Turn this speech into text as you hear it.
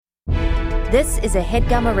This is a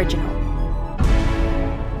HeadGum original.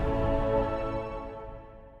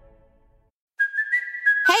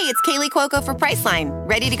 Hey, it's Kaylee Cuoco for Priceline.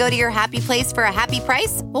 Ready to go to your happy place for a happy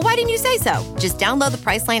price? Well, why didn't you say so? Just download the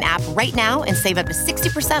Priceline app right now and save up to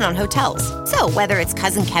 60% on hotels. So whether it's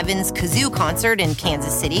Cousin Kevin's Kazoo Concert in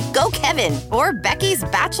Kansas City, go Kevin, or Becky's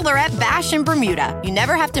Bachelorette Bash in Bermuda, you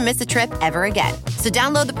never have to miss a trip ever again. So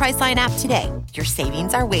download the Priceline app today. Your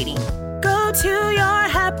savings are waiting. Go to your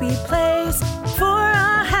happy place for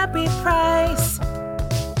a happy price.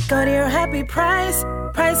 Go to your happy price,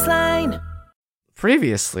 Priceline.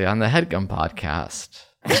 Previously on the HeadGum podcast.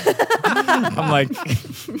 I'm like,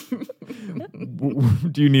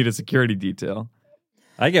 do you need a security detail?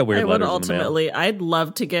 I get weird letters ultimately, I'd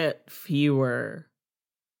love to get fewer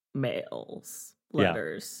mails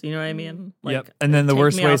letters. You know what I mean? Like, yep. And then the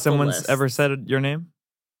worst way someone's list. ever said your name?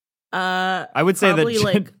 I would say that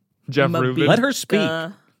like Jeff Rubin. Let her speak.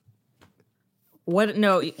 What?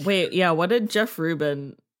 No, wait. Yeah, what did Jeff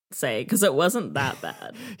Rubin say? Because it wasn't that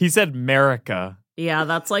bad. He said America. Yeah,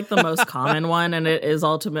 that's like the most common one, and it is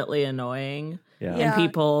ultimately annoying. Yeah. And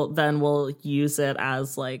people then will use it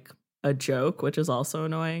as like a joke, which is also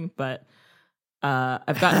annoying. But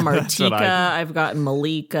I've gotten Martika, I've gotten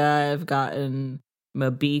Malika, I've gotten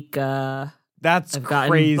Mabika. I've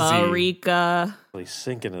gotten crazy. Barika. Really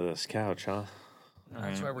sink into this couch, huh?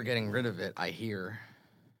 That's why we're getting rid of it, I hear.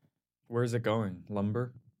 Where's it going?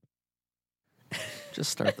 Lumber?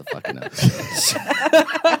 Just start the fucking episode.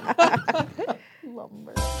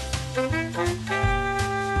 Lumber.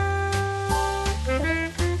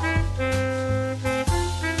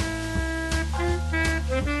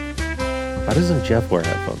 Why doesn't Jeff wear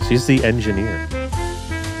headphones? He's the engineer.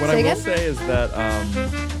 What I will say is that,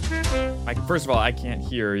 first of all, I can't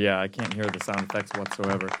hear. Yeah, I can't hear the sound effects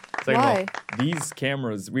whatsoever. Second Why? of all, these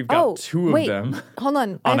cameras, we've got two of them. Hold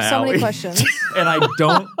on. I have so many questions. And I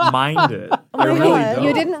don't mind it. I really don't.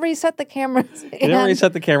 You didn't reset the cameras. He didn't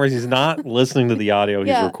reset the cameras. He's not listening to the audio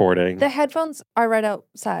he's recording. The headphones are right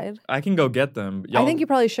outside. I can go get them. I think you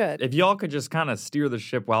probably should. If y'all could just kind of steer the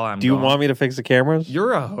ship while I'm Do you gone. want me to fix the cameras?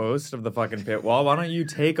 You're a host of the fucking pit wall. Why don't you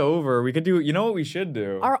take over? We could do, you know what we should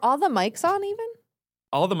do? Are all the mics on even?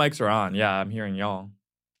 All the mics are on. Yeah, I'm hearing y'all.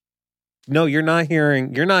 No, you're not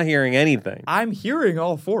hearing anything. I'm hearing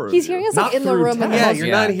all four of He's you. hearing us Not like in the through room. text. And Yeah,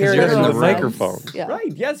 you're not hearing you're us in on the the room. microphone. Yeah.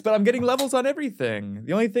 Right, yes, but I'm getting levels on everything.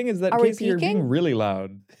 The only thing is that Are we Casey, you're peaking? being really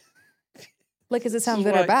loud. Like, does it sound is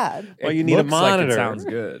good why- or bad? Well, It you need a looks like monitor. it sounds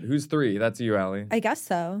good. Who's three? That's you, Allie. I guess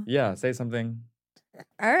so. Yeah, say something.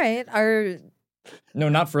 All right. No,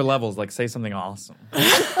 not for levels. Like, say something awesome.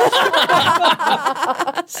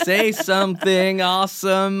 Say something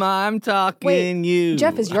awesome. I'm talking Wait, you.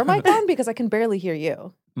 Jeff, is your mic on? Because I can barely hear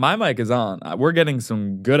you. My mic is on. We're getting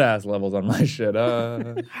some good ass levels on my shit.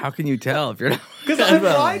 How can you tell if you're not? Because I'm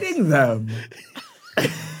riding them.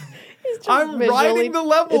 I'm riding the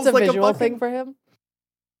levels It's a like visual a fucking thing for him.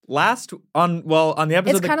 on the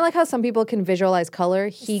episode. It's kind of like how some people can visualize color.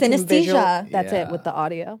 He can Synesthesia. That's Yeah. it with the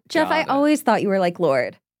audio. Jeff, Got I it. always thought you were like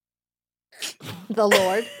Lord. The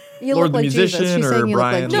Lord. You Lord look the like musician Jesus. She's or saying you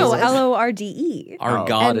Brian look like No, Jesus. Lorde. Our Oh.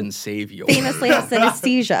 God And and Savior. Famously has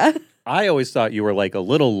synesthesia. I always thought you were like a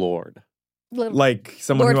little Lord Little, like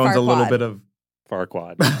someone Lord who owns a little Farquaad. bit of.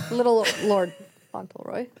 Farquaad. little Lord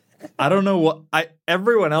Fauntleroy. I don't know what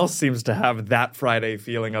everyone else seems to have that Friday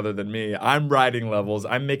feeling other than me. I'm riding levels.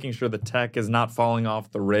 I'm making sure the tech is not falling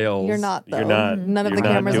off the rails. You're not, though. You're not- None of you're the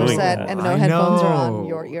not cameras are doing set, that. and no I headphones are know. on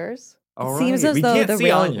your ears. All Seems right. as We though can't the see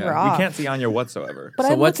real Anya. were We off. can't see Anya whatsoever. But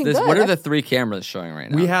So I'm what's looking this? good. What are the three cameras showing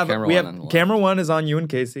right now? We have camera we one have and left. camera one is on you and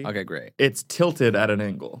Casey. Okay, great. It's tilted at an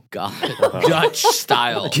angle. God, Dutch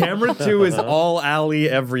style. Camera two is all Allie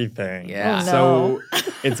everything. Yeah. So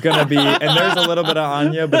it's gonna be, and there's a little bit of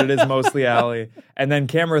Anya, but it is mostly Allie. And then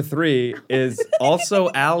camera three is also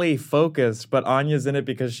Allie focused, but Anya's in it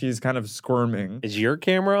because she's kind of squirming. Is your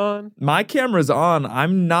camera on? My camera's on.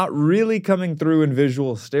 I'm not really coming through in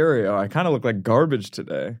visual stereo. I kind of look like garbage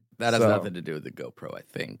today. That has So, nothing to do with the GoPro, I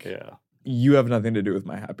think. Yeah. You have nothing to do with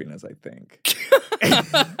my happiness, I think.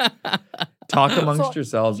 Talk amongst So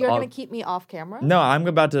yourselves. You're I'll- going to keep me off camera? No, I'm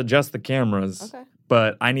about to adjust the cameras. Okay.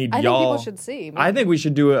 But I need I think y'all. people should see. I think we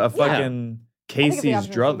should do a fucking think if the Casey's option is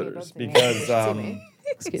to see me, Druthers don't see me. because See me.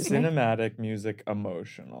 Excuse me. cinematic music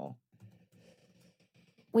emotional.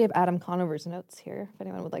 We have Adam Conover's notes here, if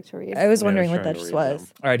anyone would like to read. I was Yeah, wondering I was what trying that to just read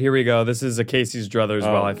was. All right, here we go. This is a Casey's Druthers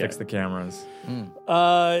Oh, while I okay. fix the cameras.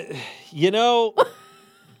 You know,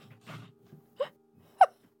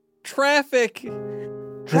 traffic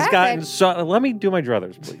has gotten so. Let me do my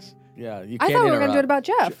druthers, please. Yeah, you I can't thought we were going to do it interrupt. about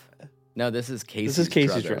Jeff. No, this is Casey's, This is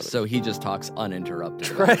Casey's Druthers, Druthers. so he just talks uninterrupted.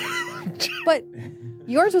 But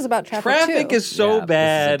yours was about traffic Traffic too. is so This is a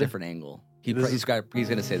bad. different angle. He's going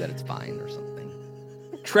to say that it's fine or something.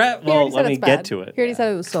 He already Well, said let me it's get bad. to it. He already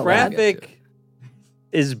said it was so bad. Traffic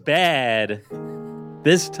is bad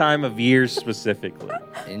this time of year specifically.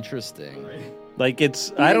 Interesting. Like it's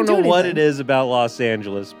You I don't know didn't do what anything. it is about Los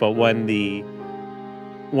Angeles, but when the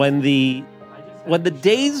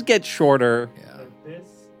days get shorter, Yeah. This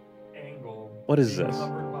angle. What is this?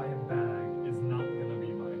 Covered by a bag is not gonna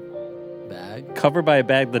be my fault. Bag? covered by a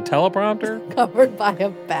bag, the teleprompter. Covered by a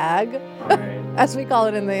bag, as we call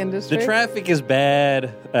it in the industry. The traffic is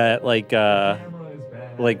bad,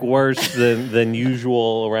 like worse than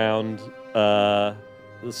usual around the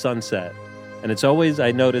sunset. And it's always,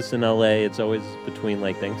 I notice in LA, it's always between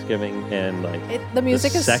like Thanksgiving and like The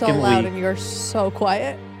music is so second loud week. and you're so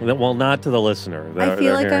quiet. Well, not to the listener. I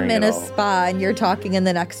feel like I'm in a spa and you're talking in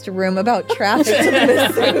the next room about traffic to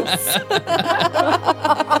masseuse.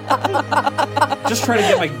 Just trying to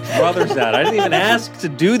get my druthers out. I didn't even ask to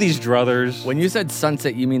do these druthers. When you said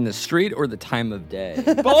sunset, you mean the street or the time of day?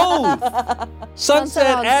 Both!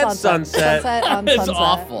 Sunset on and sunset. sunset. Sunset on It's sunset.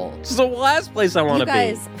 awful. This is the last place I want You to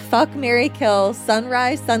guys, fuck, marry, kill,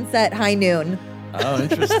 sunrise, sunset, high noon. Oh,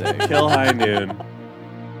 interesting. be. Kill high noon.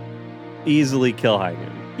 Easily kill high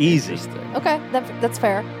noon. Easy. Interesting. Okay, that's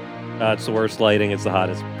fair. It's the worst lighting. It's the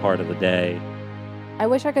hottest part of the day. I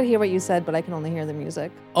wish I could hear what you said, but I can only hear the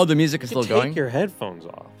music. Oh, the music is You still take going? your headphones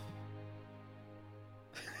off.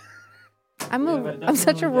 I'm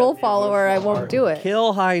such a rule follower. I won't do it.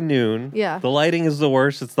 Kill high noon. Yeah. The lighting is the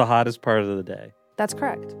worst. It's the hottest part of the day. That's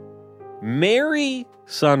correct. Marry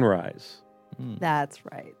sunrise. That's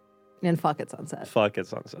right. And fuck at sunset. Fuck at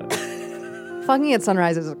sunset. Fucking at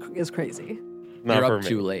sunrise is crazy. Not You're for up me.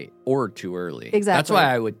 too late or too early. Exactly. That's why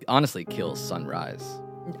I would honestly kill sunrise.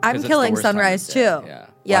 'Cause I'm it's the killing worst time of sunrise day. too. Yeah.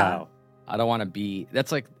 Yeah. Wow. I don't want to be.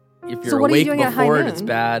 That's like if you're So what are you awake doing at high before it, it's noon?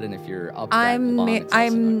 bad, and if you're up I'm that long, it's also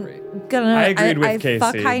I'm not great. gonna I agreed with I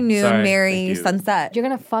fuck Casey. high noon, Sorry. marry Thank you. sunset. You're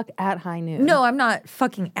gonna fuck at high noon. No, I'm not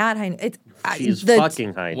fucking at high noon. It's She's the-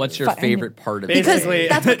 fucking high noon. What's your Fuck, I favorite part of it? because Basically-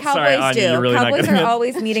 that's what Sorry, cowboys Anya, do. you're really not Cowboys gonna- are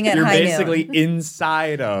always meeting at You're high basically noon.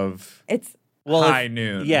 inside of It's high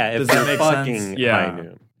noon. Yeah, if Does that you're make fucking sense? Yeah, high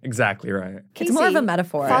noon. exactly right. it's more of a Casey,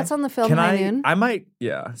 metaphor. Thoughts on the film Can High I? Noon? I might.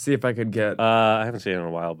 Yeah. See if I could get I haven't seen it in a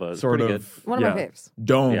while, but it's sort pretty of good. One of my faves.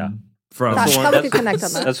 Dome Yeah. from. Thought- the one- thought we that's- could connect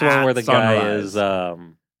on that. That's the one where the guy Sunrise. is.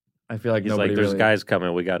 I feel like He's nobody like, "There's really, guys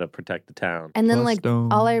coming. We got to protect the town." And then Plus like Dome.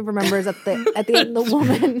 all I remember is at the end the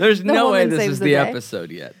woman. There's the no way woman this saves is the the day. episode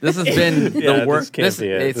yet. This has been Yeah, the this worst. can't be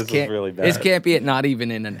it. it This is can't, really bad. This can't be it. Not even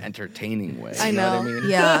in an entertaining way. I You know. what I mean?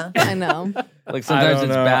 yeah. I know. Like sometimes don't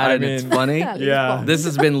it's know. bad I and it's mean- funny. Yeah. This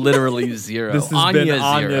has been literally zero. This has Anya been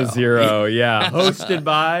Anya Zero. Yeah. Hosted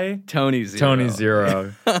by Tony Zero. Tony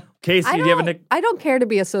Zero. Casey, do you have a nick? I don't care to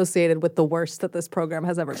be associated with the worst that this program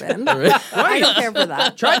has ever been. I don't care for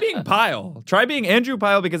that. Try being Pyle. Try being Andrew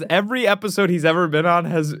Pyle because every episode he's ever been on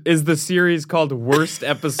is the series called Worst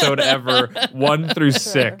Episode Ever 1 through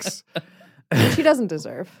 6. Which he doesn't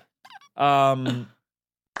deserve.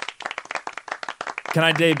 Can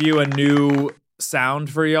I debut a new sound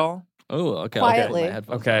for y'all? Oh, okay. Quietly. My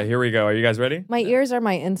headphones. Okay, here we go. Are you guys ready? My ears are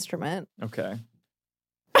my instrument. Okay.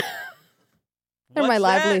 They're my What's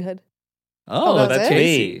that? livelihood. Oh, that's that's it?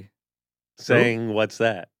 me. Saying, "What's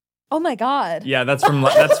that?" Oh my god. Yeah, that's from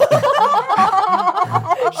that's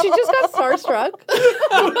She just got starstruck.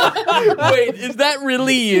 Wait, is that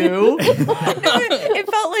really you? It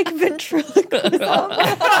felt like ventriloquism.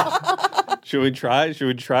 Should we try? Should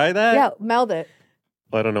we try that? Yeah, mouth it.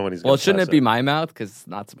 Well, I don't know when he's. Well, gonna shouldn't press it be my mouth? Because it's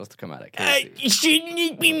not supposed to come out of Casey. shouldn't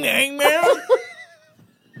it be my mouth?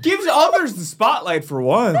 Gives others the spotlight for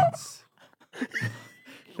once.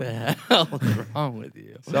 The hell is wrong with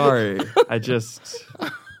you? Sorry, I just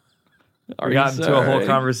Are we you got into a whole sorry?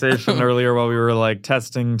 conversation earlier while we were like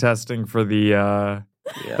testing for the Yeah,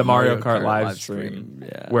 Mario Kart live stream.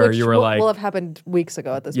 Yeah. where Which you were will like, have happened weeks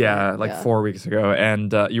ago at this yeah, point. like 4 weeks ago,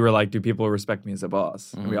 and you were like, "Do people respect me as a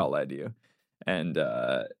boss?" And we all lied to you, and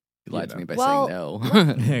You lied to me by Well- saying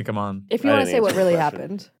no. hey, come on. If you I want to didn't say what answer really the question.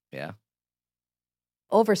 happened, Yeah.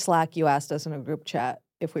 over Slack, you asked us in a group chat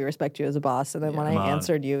if we respect you as a boss, and then when come I on.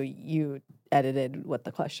 answered you, you edited what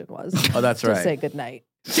the question was. Oh, that's to right. say good night.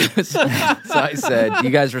 So I said,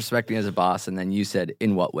 "You guys respect me as a boss," and then you said,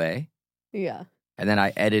 "In what way?" Yeah. And then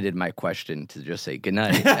I edited my question to just say good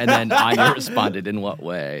night, and then Anya responded, "In what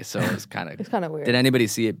way?" So it was kind It's of. kind of weird. Did anybody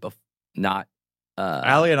see it? Not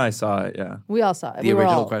Allie and I saw it. Yeah, We all saw it. the We were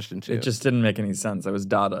original all- question too. it just didn't make any sense. I was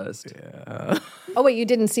Dadaist. Oh, wait, you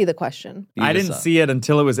didn't see the question. You I just didn't saw- see it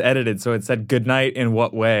until it was edited, so it said "Good night" in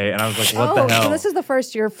what way, and I was like, "What oh, the hell?" so this is the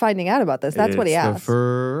first you're finding out about this. That's what he It's the asked.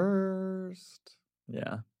 first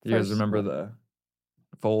Yeah. You guys First remember one. the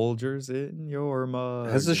Folgers in your mug?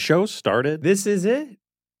 Has the show started? This is it.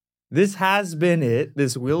 This has been it.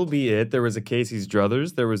 This will be it. There was a Casey's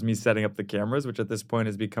Druthers. There was me setting up the cameras, which at this point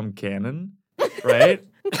has become canon, right?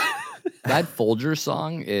 That Folger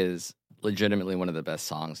song is legitimately one of the best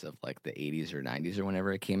songs of like the 80s or 90s or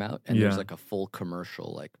whenever it came out. And Yeah. there's like a full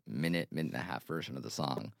commercial, like minute and a half version of the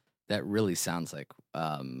song that really sounds like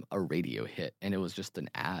a radio hit. And it was just an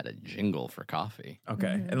ad, a jingle for coffee.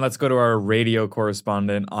 Okay. And let's go to our radio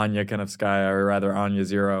correspondent, Anya Kanevskaya, or rather Anya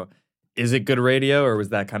Zero. Is it good radio, or was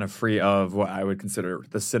that kind of free of what I would consider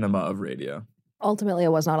the cinema of radio? Ultimately, I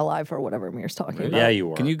was not alive for whatever Amir's talking about. Yeah, you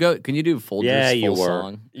were. Can you do Folger's Yeah, you full were.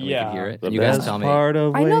 song? And Yeah. we could hear it. The And you guys best tell me. part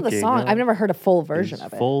of I know the waking song. up I've never heard a full version is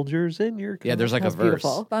of it. Folgers in your Yeah, there's like That's a verse.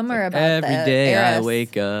 beautiful. Bummer about Every that. day I Eris.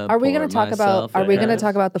 wake up. Are we going going to to talk about? Are we going to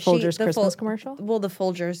talk about the Folgers the Christmas Fol- commercial? Well, the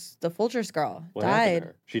Folgers girl What happened to died.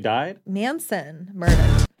 her? She died? Manson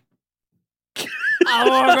murdered.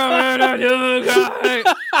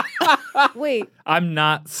 Wait, I'm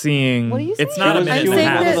not seeing. What are you It's saying? not a She was- minute she and was a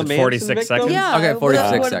half. one of It's the Manson 46 victims? seconds. Yeah. Okay,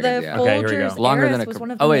 46 the seconds, yeah. Okay, here we go. Folgers Longer than heiress a was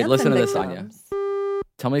one of Oh, the wait, listen to Manson this, Anya. victims.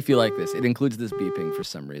 Tell me if you like this. It includes this beeping for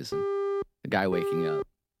some reason. The guy waking up.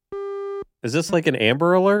 Is this like an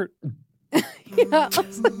Amber Alert? yeah.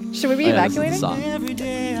 Should we be Oh, yeah, this is the evacuating? song. Every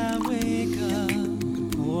day I wake up,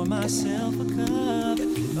 pour myself a cup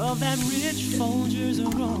of that rich Folgers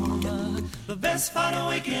aroma. The best part of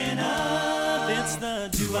waking up, it's the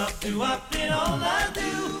do-up in all I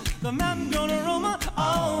do. The mountain grown aroma,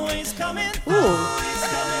 always coming, always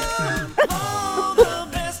coming. Oh, the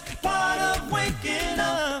best part of waking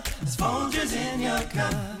up is Folgers in your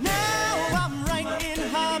cup. Now I'm right in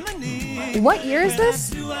harmony. What year is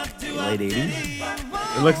this? Late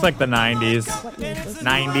 80s? It looks like the 90s.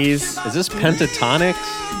 90s. Is this Pentatonics?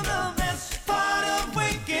 The best part of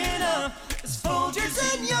waking up is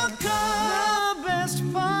Folgers in your cup. The best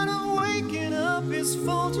part of waking up is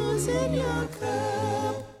Folgers in your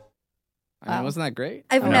cup. I mean, wasn't that great?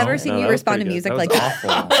 I've No, never seen no, you that was respond to pretty good. music That like was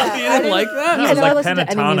that. awful. You didn't like that? It I've was never like listened to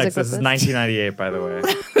any music Pentatonics. This is with 1998, by the way.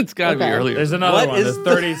 It's got to be Okay. earlier. There's another What one. is This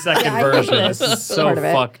 30-second Yeah, I think version. this This is is so part of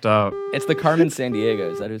it. fucked up. It's the Carmen San Diego.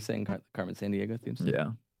 Is that who's saying Carmen San Diego theme song? Yeah,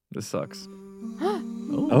 this sucks.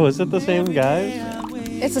 Oh, is it the same guys?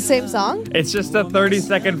 It's the same song. It's just a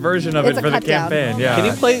 30-second version of It's it a for the cut down. campaign. Yeah. Can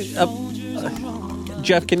you play...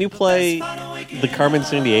 Jeff, can you play the Carmen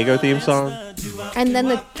San Diego theme song? And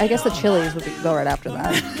then I guess the Chili's would go right after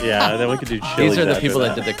that. Yeah, then we could do Chili's These are the after people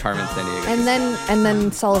that did the Carmen San Diego. And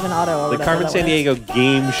then Sullivan Auto. Or The whatever Carmen that San was. Diego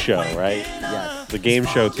game show, right? Yes. The game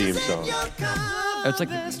show theme song. It's like,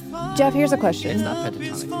 Jeff, here's a question. it's not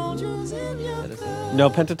Pentatonics. No,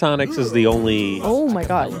 Pentatonics is the only... Oh my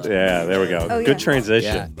God. Yeah, there we go. Oh, yeah. Good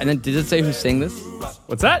transition. Yeah. And then did it say who sang this?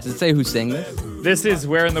 What's that? Did it say who sang this? This is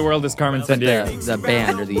Where in the World is Carmen San Diego? The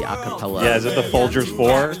band or the acapella. Yeah, is it the Folgers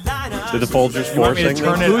 4? Did the Folgers 4 want me to sing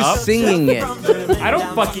turn this? it Who's up? singing it? I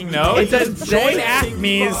don't fucking know. It says join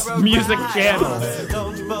Acme's music channel.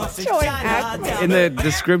 Showing Acme. In the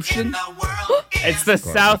description? It's the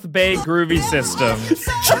South Bay Groovy System.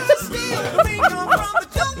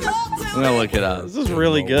 I'm gonna look it up. This is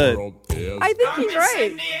really good. I think he's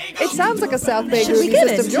right. It sounds like a South Bay Should we Groovy get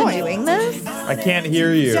System into joint. doing this? I can't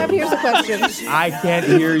hear you. Jeff, here's a question. I can't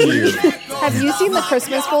hear you. Have you seen the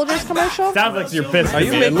Christmas Folgers commercial? Sounds like you're pissed. Are you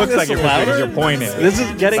at me. It making looks this like you're pissed louder? because you're pointing. This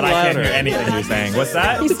is getting but I can't louder. hear anything you're saying. What's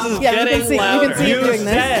that? Yeah, you can see him doing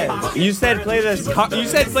this. You said play this. You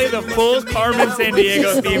said play the full Carmen San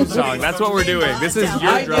Diego theme song. That's what we're doing. This is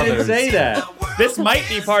your I didn't druthers. say that. This might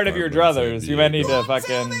be part of your druthers. You might need to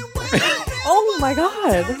fucking. Oh my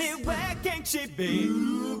God.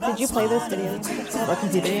 Did you play this video or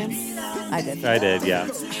computer game? I did. I did, yeah.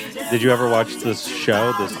 Did you ever watch this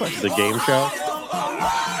show, the game show?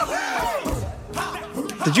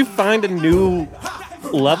 Did you find a new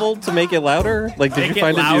level to make it louder? Like, did Make you it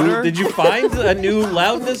find louder? Did you find a new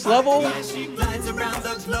loudness level?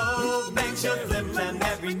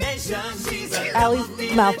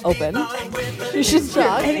 Allie's mouth open. You should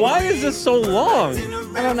talk. Why is this so long?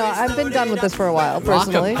 I don't know. I've been done with this for a while,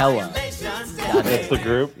 personally. Acapella. That's the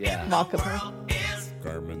group. Yeah. Acapella.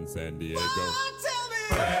 Carmen San Diego.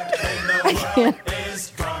 I can't.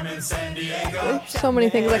 There's so many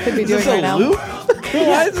things I could be doing Is this right a now. loop?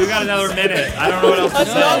 Why is We this got another minute. I don't know what else to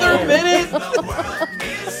say. another minute?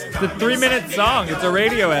 It's a 3-minute song. It's a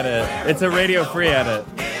radio edit. It's a radio-free edit.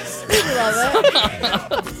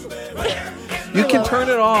 Love You can turn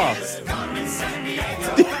it off. it.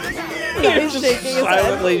 He's shaking his head.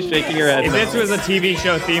 Silently shaking your head. If no. this was a TV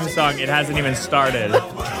show theme song, it hasn't even started.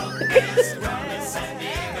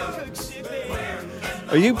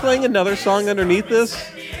 Are you playing another song underneath this?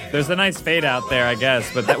 There's a nice fade out there, I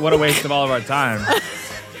guess, but what a waste of all of our time.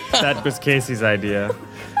 That was Casey's idea.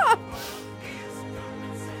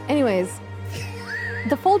 Anyways,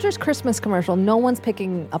 the Folgers Christmas commercial, no one's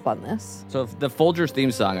picking up on this. So the Folgers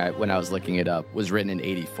theme song, when I was looking it up, was written in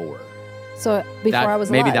 '84. So before I was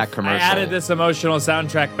alive. Maybe that commercial. I added this emotional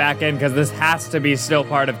soundtrack back in because this has to be still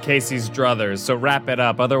part of Casey's druthers. So wrap it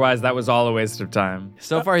up. Otherwise, that was all a waste of time.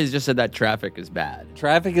 So far, he's just said that traffic is bad.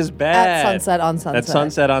 Traffic is bad. At Sunset on Sunset. At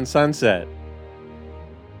Sunset on Sunset.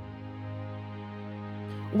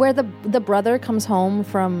 Where the brother comes home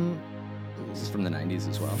from... This is from the 90s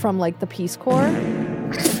as well. From like the Peace Corps.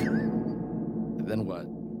 Then what?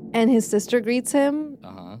 And his sister greets him.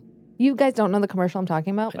 Uh-huh. You guys don't know the commercial I'm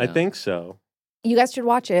talking about? I think so. You guys should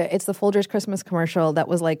watch it. It's the Folgers Christmas commercial that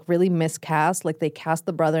was like really miscast. Like they cast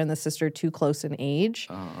the brother and the sister too close in age.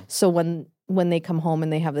 Uh-huh. So when they come home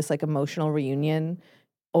and they have this like emotional reunion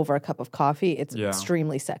over a cup of coffee, it's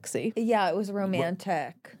extremely sexy. Yeah, it was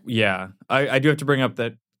romantic. Yeah. I do have to bring up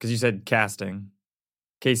that, because you said casting.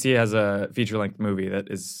 Casey has a feature-length movie that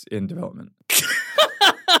is in development.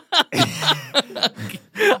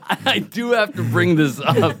 I do have to bring this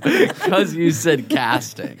up because you said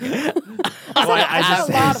casting. I just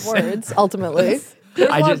a lot of words, ultimately. There's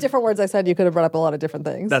a lot of different words I said. You could have brought up a lot of different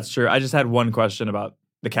things. That's true. I just had one question about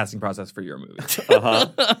the casting process for your movie.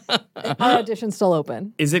 Our audition's still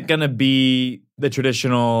open. Is it going to be the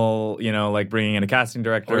traditional, like bringing in a casting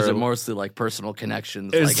director? Or is it mostly like personal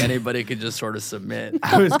connections? Like anybody could just sort of submit?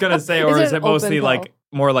 I was going to say, or is it mostly call? like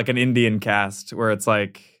more like an Indian cast where it's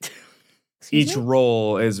like each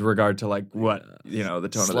role is regard to like what, the tone of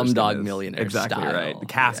their skin Slumdog is. Millionaire Exactly style. right. The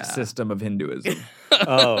caste system of Hinduism.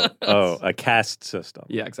 A caste system.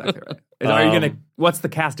 Yeah, exactly right. Are you gonna? What's the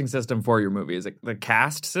casting system for your movie? Is it the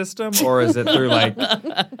caste system, or is it through like,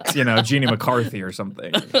 Jeannie McCarthy or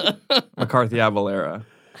something? McCarthy Avalera.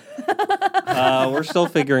 We're still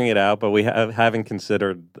figuring it out, but we haven't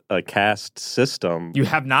considered a caste system. You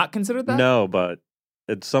have not considered that? No, but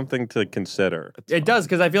it's something to consider. It does,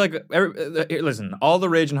 because I feel like, listen, all the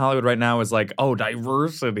rage in Hollywood right now is like,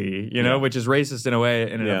 diversity, which is racist in a way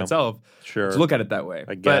in and of itself. Sure. So look at it that way.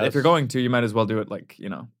 I guess. But if you're going to, you might as well do it like,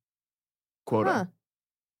 quota. Huh.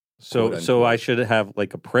 So I should have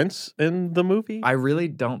like a prince in the movie? I really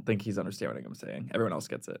don't think he's understanding what I'm saying. Everyone else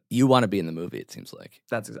gets it. You want to be in the movie, it seems like.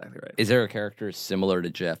 That's exactly right. Is there a character similar to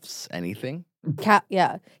Jeff's anything?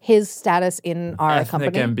 His status in our Ethnic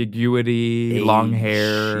company. ambiguity, long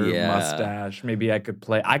hair, yeah. mustache. Maybe I could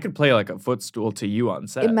play like a footstool to you on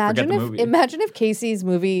set. Imagine Forget the movie. if Casey's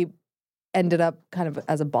movie ended up kind of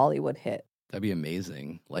as a Bollywood hit. That'd be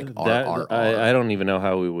amazing. Like I don't even know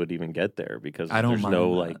how we would even get there because there's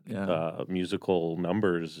no musical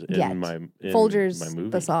numbers in my Folgers, movie.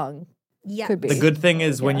 the song. Yeah. Could be. The good thing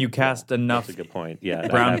is when you cast enough That's a good point. Yeah,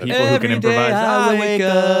 brown people who can improvise. I wake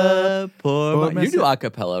up. You do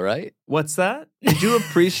acapella, right? What's that? Did you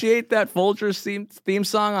appreciate that Folgers theme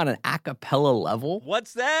song on an acapella level?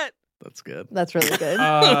 What's that? That's good. That's really good.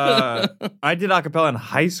 I did acapella in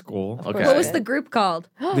high school. Okay. What was the group called?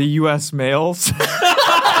 The U.S. Males.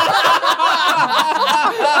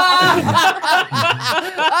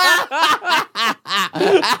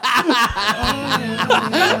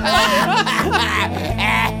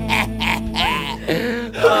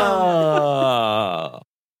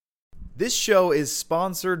 This show is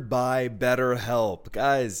sponsored by BetterHelp.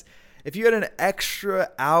 Guys, if you had an extra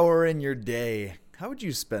hour in your day, how would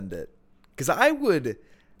you spend it? Because I would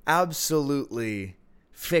absolutely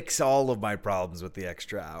fix all of my problems with the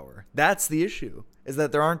extra hour. That's the issue, is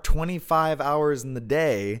that there aren't 25 hours in the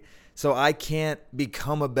day, so I can't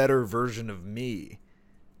become a better version of me.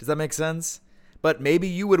 Does that make sense? But maybe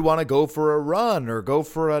you would want to go for a run or go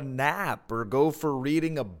for a nap or go for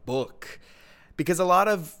reading a book. Because a lot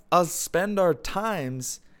of us spend our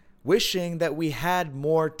times wishing that we had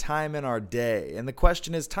more time in our day. And the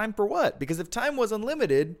question is, time for what? Because if time was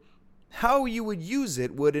unlimited, how you would use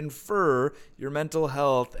it would infer your mental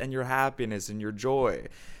health and your happiness and your joy.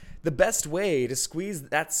 The best way to squeeze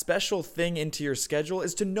that special thing into your schedule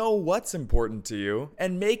is to know what's important to you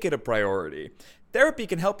and make it a priority. Therapy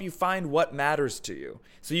can help you find what matters to you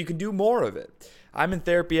so you can do more of it. I'm in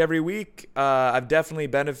therapy every week. I've definitely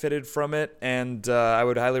benefited from it, and I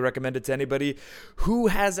would highly recommend it to anybody who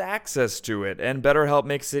has access to it, and BetterHelp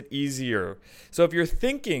makes it easier. So if you're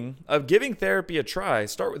thinking of giving therapy a try,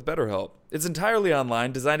 start with BetterHelp. It's entirely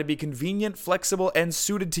online, designed to be convenient, flexible, and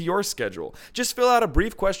suited to your schedule. Just fill out a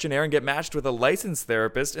brief questionnaire and get matched with a licensed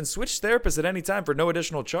therapist, and switch therapists at any time for no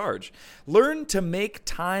additional charge. Learn to make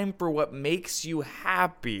time for what makes you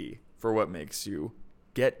happy, for what makes you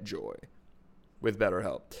get joy. with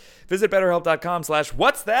BetterHelp. Visit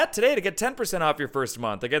BetterHelp.com/what's-that today to get 10% off your first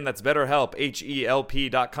month. Again, that's BetterHelp,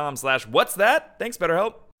 HELP.com/what's-that. Thanks,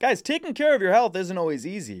 BetterHelp. Guys, taking care of your health isn't always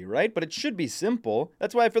easy, right? But it should be simple.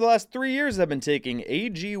 That's why for the last 3 years I've been taking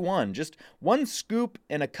AG1. Just one scoop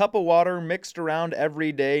in a cup of water mixed around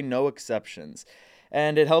every day, no exceptions.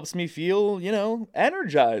 And it helps me feel,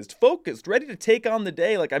 energized, focused, ready to take on the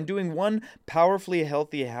day like I'm doing one powerfully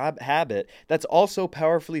healthy habit that's also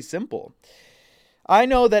powerfully simple. I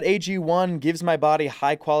know that AG1 gives my body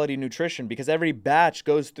high-quality nutrition because every batch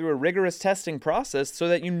goes through a rigorous testing process so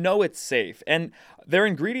that you know it's safe. And their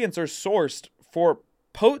ingredients are sourced for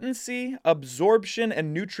potency, absorption,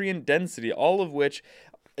 and nutrient density, all of which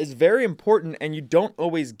is very important and you don't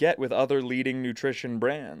always get with other leading nutrition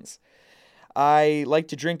brands. I like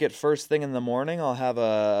to drink it first thing in the morning. I'll have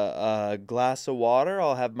a glass of water,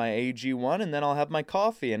 I'll have my AG1, and then I'll have my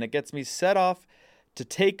coffee. And it gets me set off to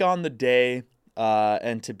take on the day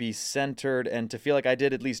and to be centered and to feel like I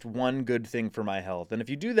did at least one good thing for my health. And if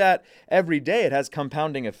you do that every day, it has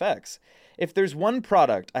compounding effects. If there's one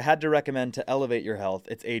product I had to recommend to elevate your health,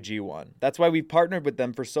 it's AG1. That's why we've partnered with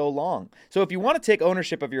them for so long. So if you want to take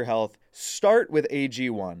ownership of your health, start with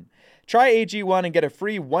AG1. Try AG1 and get a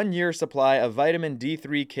free 1-year supply of vitamin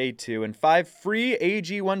D3K2 and 5 free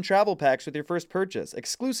AG1 travel packs with your first purchase,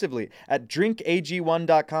 exclusively at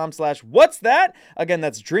drinkag1.com/what's-that. Again,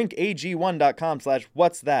 that's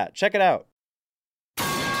drinkag1.com/what's-that. Check it out.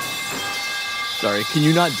 Sorry, can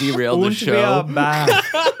you not derail the show? We are back.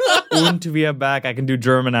 Und we are back. I can do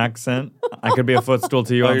German accent. I could be a footstool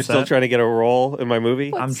to you. Oh, you're still trying to get a role in my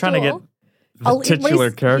movie? I'm trying to get the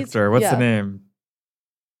titular character. What's the name?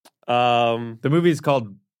 The movie's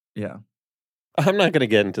called, I'm not going to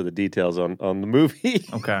get into the details on the movie.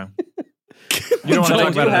 Okay. You don't want to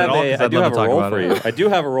talk about it at all? I do have a role for you. I do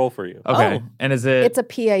have a role for you. Okay. Oh. And is it... It's a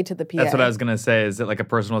PA to the PA. That's what I was going to say. Is it like a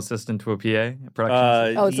personal assistant to a PA? It's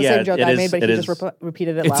the same joke I made, but he just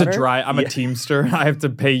repeated it louder. I'm a Teamster. I have to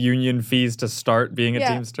pay union fees to start being a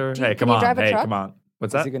Teamster. Hey, come on. Come on.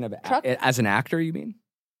 What's that? Is he gonna as an actor, you mean?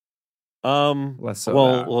 Less so.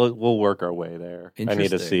 We'll work our way there. I need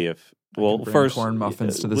to see if first corn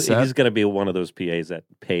muffins to the set. He's going to be one of those PAs that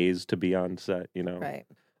pays to be on set. Right.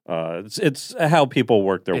 It's how people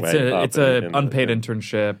work their way up. It's an unpaid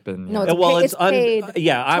internship, and no, it's paid.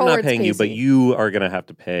 I'm not paying you, but you are going to have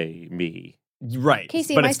to pay me. Right.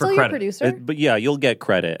 Casey, but am I still your producer? But yeah, you'll get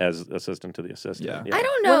credit as assistant to the assistant. Yeah. I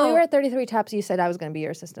don't know. When we were at 33 Taps, you said I was going to be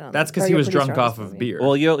your assistant on That's because he was drunk off of beer.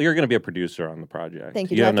 Well, you're going to be a producer on the project.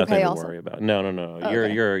 Thank you. You have Do I have to nothing pay to also? worry about. No. Oh,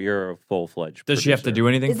 okay. You're a full-fledged Does she have to do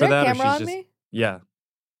anything Is for there that? a camera on me? Yeah.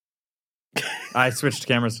 I switched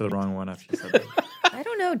cameras to the wrong one after you said that. I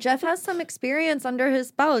don't know. Jeff has some experience under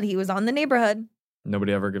his belt. He was on The Neighborhood.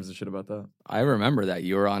 Nobody ever gives a shit about that. I remember that.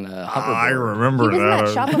 You were on a hoverboard. I remember He was in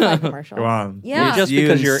that that. Shopify commercial. Come on. Yeah. Well, just You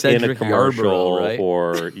because and you're in a Cedric commercial Yarborough, right?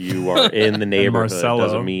 or you are in the neighborhood Marcello.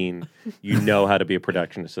 doesn't mean you know how to be a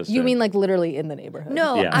production assistant. You mean like literally in the neighborhood?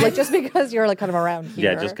 No, Yeah. Like just because you're like kind of around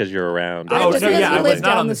here. Yeah, just because you're around. Oh, just because I we was live not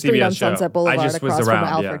down on the the street CBS on show. Sunset Boulevard I just was across around,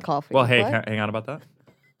 from Alfred Coffee. Well, hey, What? hang on about that.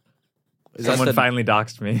 Is that Someone the- finally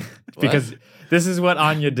doxed me because this is what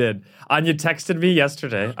Anya did. Anya texted me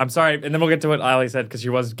yesterday. I'm sorry, and then we'll get to what Ali said because she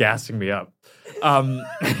was gassing me up. It's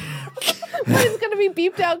going to be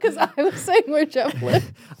beeped out because I was saying where Jeff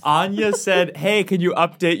lived. Anya said, hey, can you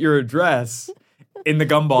update your address in the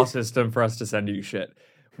Gumball system for us to send you shit?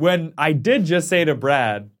 When I did just say to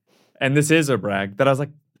Brad, and this is a brag, that I was like,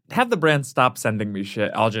 have the brand stop sending me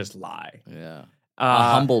shit. I'll just lie. Yeah.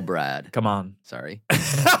 A humble Brad. Come on. Sorry.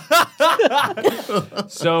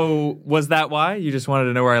 So was that why? You just wanted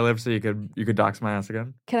to know where I live so you could dox my ass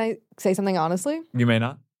again? Can I say something honestly? You may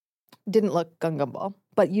not. Didn't look Gumball,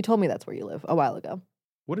 but you told me that's where you live a while ago.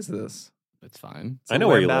 What is this? It's fine. It's I know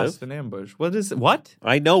where you live. Lambaston Ambush. What is it? What?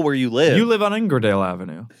 I know where you live. You live on Ingradale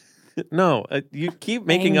Avenue. No, you keep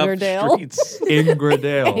making Ingradale? up streets.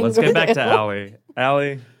 Ingradale. Let's get back to Ingradale. Allie.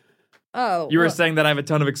 Allie, Oh. you were saying that I have a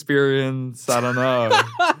ton of experience. I don't know. No,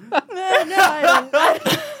 I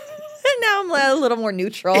don't. Now I'm a little more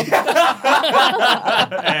neutral.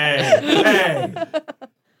 hey.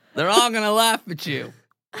 They're all going to laugh at you.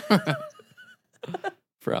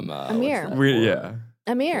 From Amir. Yeah.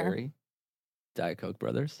 Amir. Barry, Diet Coke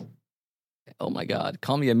Brothers. Oh my God.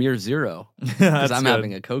 Call me Amir Zero. That's Because I'm good.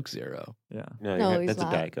 having a Coke Zero. Yeah. No, he's that's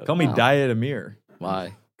not. a Diet Coke. Call me Wow. Diet Amir.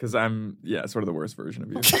 Why? Because I'm, sort of the worst version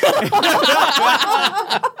of you.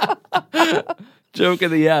 Joke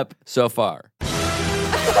of the ep so far.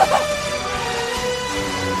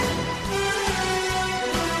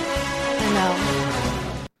 I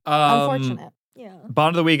know. Unfortunate. Yeah.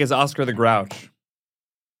 Bond of the week is Oscar the Grouch.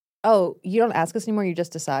 Oh, you don't ask us anymore. You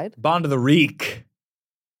just decide. Bond of the Reek.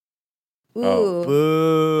 Ooh. Oh.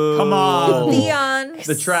 Boo. Come on. Theon.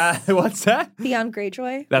 What's that? Theon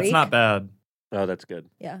Greyjoy. That's Reek? not bad. Oh, that's good.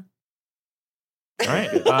 Yeah. All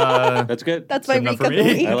right. That's good. That's my enough Reek for of the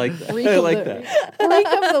me. week. I like that. Reek I of like the- that. Reek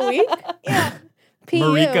of the week? Yeah. P.U.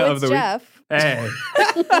 Marika of It's the week. Jeff. Hey.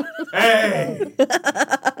 Hey.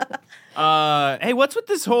 Hey, what's with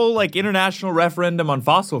this whole like international referendum on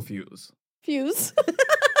fossil fuels? Fuse.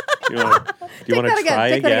 Do you want to try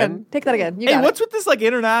again? Take that again. You Hey, got what's with this like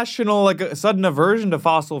international like sudden aversion to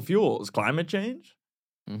fossil fuels? Climate change?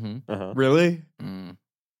 Mm-hmm. Uh-huh. Really? Mm.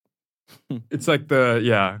 It's like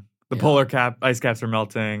the polar ice caps are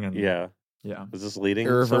melting and Yeah. yeah. Is this leading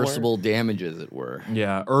Irreversible damage, as it were.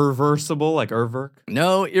 Yeah, irreversible, like Irverk.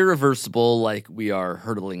 No, irreversible, like we are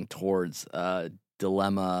hurtling towards a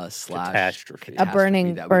dilemma / Catastrophe. A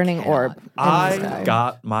burning that we burning cannot- orb. in the I sky.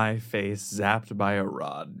 got my face zapped by a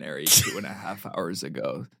rod nearly 2.5 hours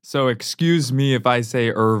ago. So excuse me if I say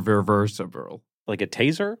irreversible. Like a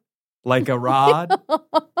taser? Like a rod?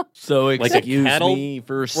 So Like a excuse cattle me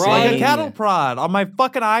for Like saying a cattle prod on my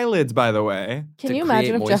fucking eyelids, by the way. Can to you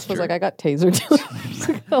imagine if create Jeff was moisture. like, I got tasered 2 hours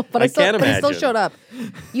ago, but I I still, can't but he still imagine. showed up.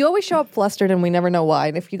 You always show up flustered and we never know why.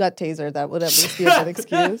 And if you got tasered, that would at least be a good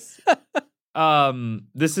excuse.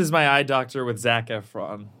 This is my eye doctor with Zac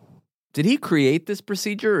Efron. Did he create this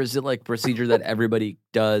procedure, or is it like procedure that everybody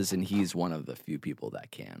does and he's one of the few people that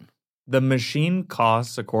can? The machine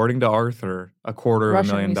costs, according to Arthur, Russian,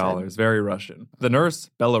 $250,000. you said. Very Russian. The nurse,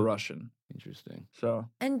 Belarusian. Interesting. So,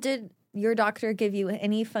 And did your doctor give you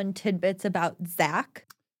any fun tidbits about Zach?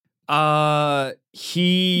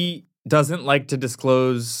 he doesn't like to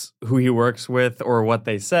disclose who he works with or what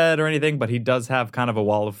they said or anything, but he does have kind of a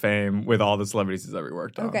wall of fame with all the celebrities he's ever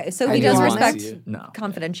worked on. Okay, so I he do does want respect you. No.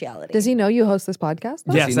 confidentiality. Does he know you host this podcast?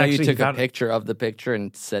 Yes, Does he know actually, you he took a found- picture of the picture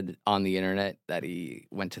and said on the internet that he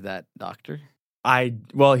went to that doctor?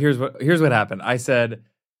 Well, here's what happened. I said,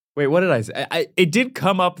 wait, what did I say? It did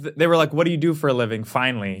come up. They were like, what do you do for a living?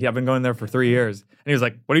 Finally. Yeah, I've been going there for 3 years. And he was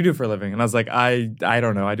like, what do you do for a living? And I was like, I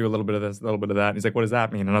don't know. I do a little bit of this, a little bit of that. And he's like, what does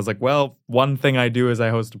that mean? And I was like, well, one thing I do is I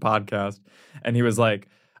host a podcast. And he was like,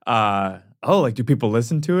 like, do people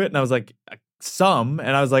listen to it? And I was like, some.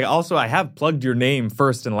 And I was like, also, I have plugged your name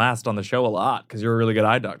first and last on the show a lot because you're a really good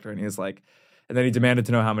eye doctor. And he was like, and then he demanded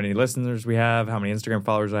to know how many listeners we have, how many Instagram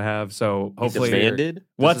followers I have. So hopefully, He demanded?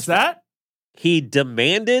 What's that? He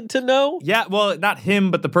demanded to know? Yeah, well, not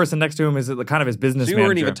him, but the person next to him is kind of his business So you manager.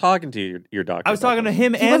 weren't even talking to your doctor. I was talking to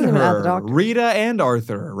him He and wasn't even at the her, doctor. Rita and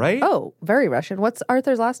Arthur, right? Oh, very Russian. What's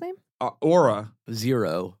Arthur's last name? Aura.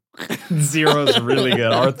 Zero. Zero's really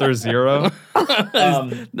good. Arthur Zero.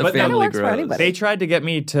 The but no, family works for grows. anybody. They tried to get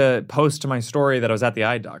me to post to my story that I was at the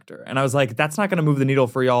eye doctor. And I was like, that's not going to move the needle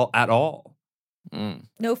for y'all at all. Mm.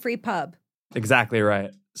 No free pub. Exactly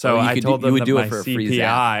right. So Well, you I could told do- you them would that do it my for a free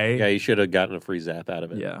CPI. Yeah, you should have gotten a free zap out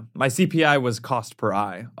of it. Yeah. My CPI was cost per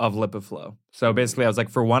eye of LipiFlow. So basically, I was like,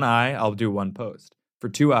 for one eye, I'll do one post. For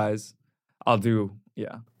 2 eyes, I'll do,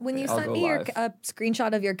 When you I'll sent go me live. a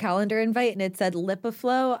screenshot of your calendar invite and it said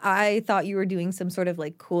LipiFlow, I thought you were doing some sort of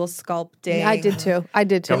like cool sculpting. Yeah, I did too. I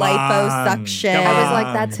did too. Come on. Liposuction. Come I was like,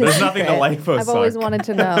 on. that's his There's nothing to secret. lipo I've always suck. wanted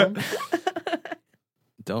to know.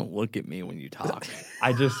 Don't look at me when you talk.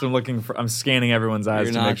 I just am I'm scanning everyone's eyes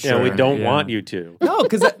You're to not make sure. sure. Yeah, we don't Yeah. want you to. No,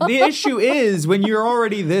 because the issue is when you're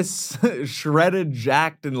already this shredded,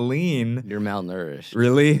 jacked, and lean. You're malnourished.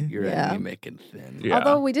 Really? You're Yeah. anemic and thin. Yeah.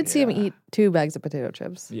 Although we did see him Yeah. eat 2 bags of potato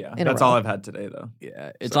chips. Yeah, in a that's row. all I've had today, though.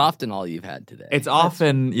 Yeah. It's So- often all you've had today. It's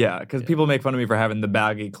often, because people make fun of me for having the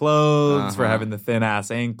baggy clothes, for Uh-huh. having the thin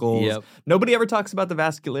ass ankles. Yep. Nobody ever talks about the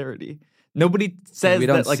vascularity. Nobody says we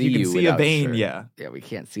don't that like see you can you see a without vein. shirt. Yeah. Yeah, we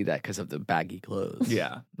can't see that because of the baggy clothes.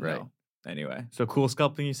 Yeah. Right. No. Anyway, so cool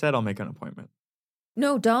sculpting. You said I'll make an appointment.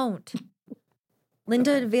 No, don't.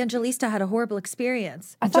 Linda Evangelista had a horrible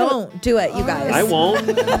experience. I thought- Don't do it, you guys. I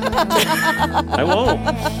won't. I won't.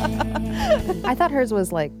 I thought hers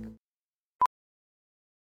was like,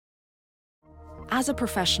 As a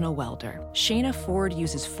professional welder, Shayna Ford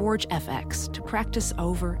uses Forge FX to practice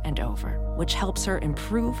over and over, which helps her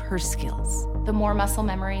improve her skills. The more muscle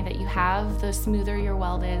memory that you have, the smoother your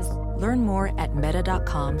weld is. Learn more at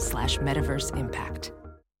meta.com/metaverse impact.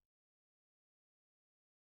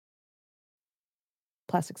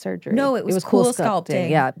 plastic surgery. No, it was cool sculpting.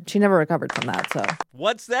 Yeah, she never recovered from that. So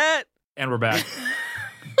What's that? And we're back.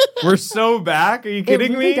 We're so back. Are you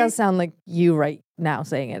kidding it really me? does sound like you right now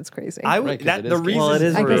saying it's crazy. I Right, would 'cause that it the is reason Well, it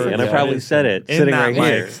is I guess me, and I it's- probably said it in sitting that right mic,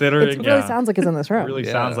 here. It sitting, really sounds like it's in this room. really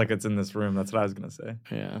Yeah. sounds like it's in this room. That's what I was gonna say.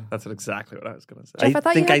 Yeah. That's exactly what I was gonna say. Jeff, I thought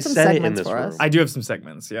you think had I some said it in segments this for room. us. I do have some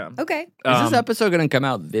segments. Yeah. Okay. Is this Um, episode going to come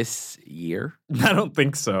out this year? I don't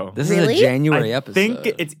think so. This Really? is a January I episode. think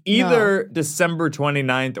it's either December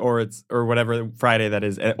 29th or whatever Friday that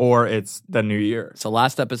is, or it's the new year. it's the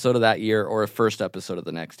last episode of that year or a first episode of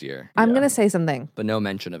the next year. I'm gonna say something. But no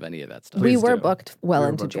mention of any of that stuff. We Please were do. booked well We were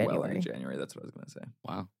into booked well January. into January. That's what I was gonna say.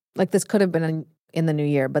 Wow. Like this could have been in the new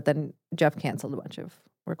year, but then Jeff canceled a bunch of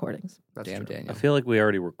recordings. That's Damn, true. Daniel. I feel like we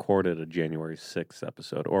already recorded a January 6th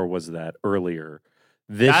episode, or was that earlier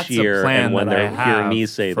this That's year? a plan and when that I they're hearing me have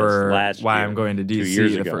say for this last why year, I'm going to 2 DC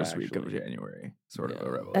years the ago, first week of actually. January. Sort of a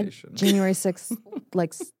And revelation. January 6th,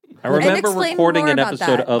 like I remember explain recording more an about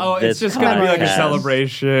episode that. of Oh, this it's just gonna be like a podcast,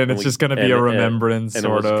 celebration. It's we- just gonna be and- a and- remembrance, and it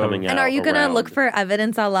sort was of. coming And out are you going to look around- for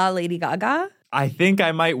evidence a la Lady Gaga? I think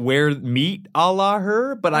I might wear meat a la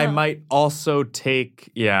her, but I might also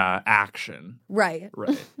take action. Right.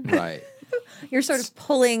 Right. Right. You're sort of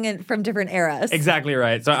pulling it from different eras. Exactly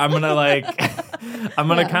right. So I'm gonna I'm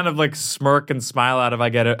gonna kind of like smirk and smile out if I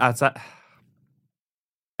get it outside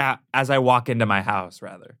as I walk into my house,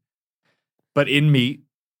 rather. But in meat,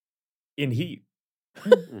 in heat.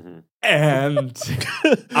 Mhm. And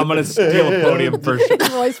I'm gonna steal a podium for sure.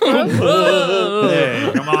 voice from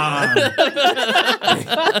Hey, come on.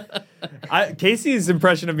 Casey's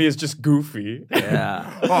impression of me is just goofy. Yeah.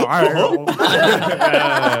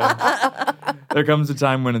 There comes a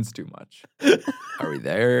time when it's too much. Are we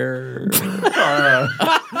there?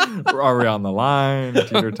 Are we on the line?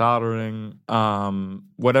 Teeter-tottering?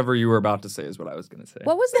 Whatever you were about to say is what I was going to say.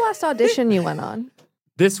 What was the last audition you went on?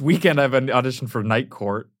 This weekend I have an audition for Night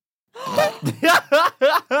Court.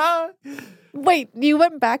 Wait, you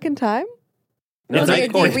went back in time? No, They- Night they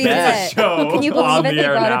Court's reset. back. Show Can you on believe it? the They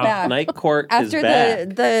air brought now. it back. Night Court After is back.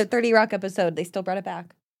 the 30 Rock episode, they still brought it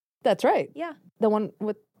back. That's right. Yeah. The one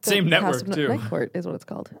with the Same network, cast of too. Night Court is what it's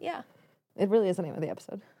called. Yeah. It really is the name of the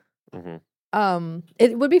episode. Mhm.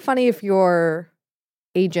 It would be funny if your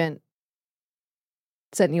agent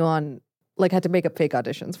sent you on, like, had to make up fake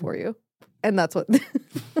auditions for you, and that's what.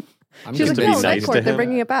 I'm She's like, to be no, nice Night to Court, they're him.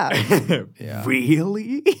 bringing it back. Yeah.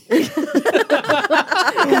 Really? Because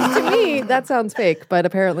to me, that sounds fake, but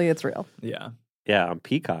apparently it's real. Yeah. Yeah, on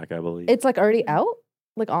Peacock, I believe. It's like already out,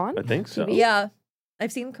 like on. I think so. TV? Yeah.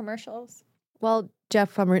 I've seen commercials. Well,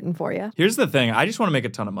 Jeff, I'm rooting for you. Here's the thing. I just want to make a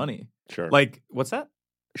ton of money. Sure. Like, what's that?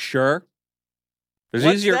 Sure. There's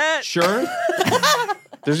What's easier. that? Sure.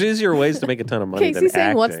 There's easier ways to make a ton of money Casey's than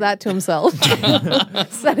saying "What's acting. that" to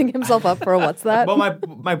himself, setting himself up for a "What's that." Well,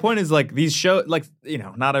 my point is like these shows, like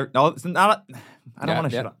not a. No, it's not. I don't Yeah,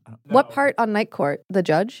 want to yeah. shut up. What part on Night Court? The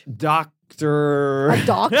judge? Doctor. A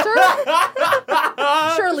doctor?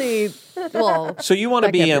 Surely. Well, So you want to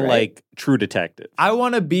that be can't in right. like True Detective? I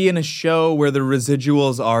want to be in a show where the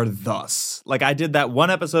residuals are thus. Like I did that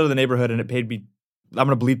one episode of The Neighborhood, and it paid me. I'm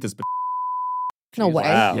gonna bleep this. But no way.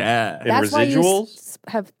 Wow. yeah, In That's why you residuals?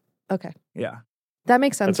 have. Okay, yeah. that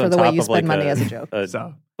makes sense That's for on the way top you of, spend like, money as a joke.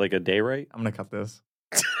 So Like a day rate? I'm gonna cut this.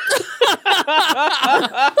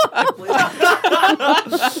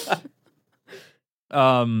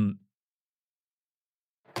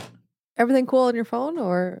 Everything cool on your phone,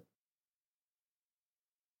 or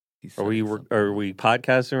Are we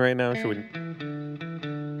podcasting right now? Should we?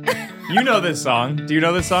 You know this song? Do you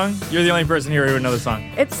know this song? You're the only person here who would know this song.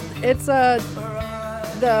 it's the.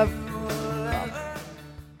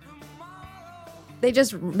 They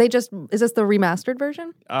just is this the remastered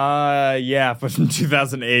version? Yeah, from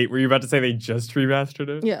 2008. Were you about to say they just remastered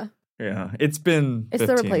it? Yeah, Yeah, it's been. it's the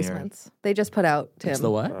 15 replacements. years. They just put out Tim. It's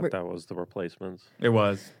the what? I thought that was the replacements. It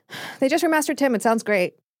was. They just remastered Tim. It sounds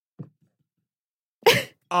great.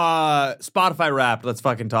 Spotify Rapt. Let's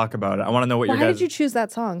fucking talk about it. I want to know what Well, your how guys. did you choose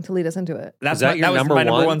that song to lead us into it? That's Is that my, your that was number my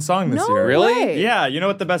number one? one song this No year. Really? way. Yeah. You know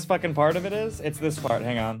what the best fucking part of it is? It's this part.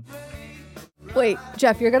 Hang on. Wait,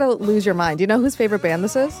 Jeff, you're gonna lose your mind. Do you know whose favorite band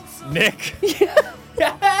this is? Nick.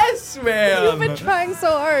 Yes, man. You've been trying so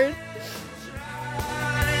hard.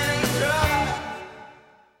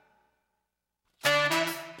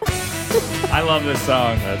 I love this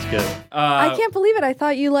song. That's good. I can't believe it. I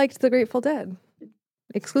thought you liked the Grateful Dead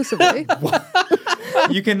exclusively.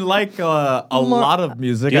 You can like a lot of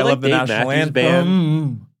music. Do you I like love the Dave national Matthews anthem.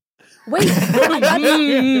 Band? Wait,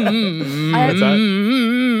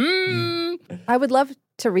 I would love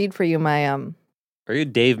to read for you my Are you a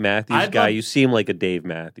Dave Matthews I'd guy? love- You seem like a Dave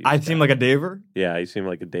Matthews. I guy. seem like a Daver. Yeah, you seem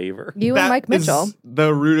like a Daver. you and That Mike Mitchell. is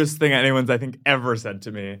the rudest thing anyone's I think ever said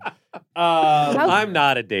to me. I'm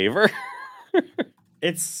not a Daver.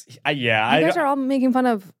 It's You guys are all making fun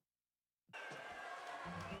of.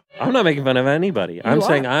 I'm not making fun of anybody. I'm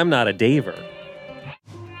saying I'm not a Daver.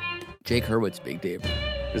 Jake Hurwitz, big Daver.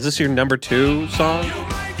 Is this your number 2 song?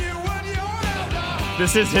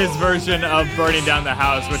 This is his version of Burning Down the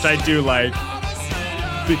House, which I do like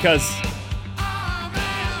because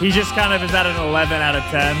he just kind of is at an 11 out of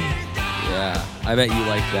 10. Yeah, I bet you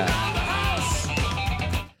like that.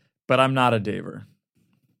 But I'm not a Daver.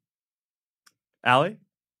 Allie?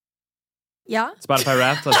 Yeah? Spotify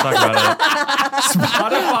Rapt? Let's talk about it.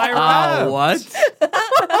 Spotify Rapt. What?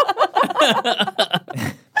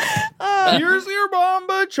 Here's your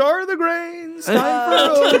bomba, char the grains. Time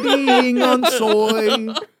for ODing on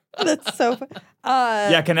soy. That's so fun.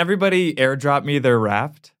 Yeah, can everybody airdrop me their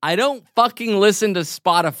Rapt? I don't fucking listen to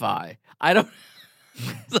Spotify. I don't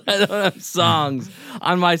have songs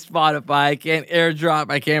on my Spotify. I can't airdrop.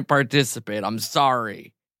 I can't participate. I'm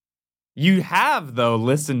sorry. You have, though,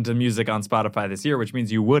 listened to music on Spotify this year, which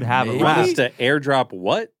means you would have a You want us Rapt. to airdrop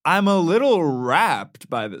what? I'm a little wrapped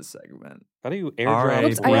by this segment. How do you airdrop?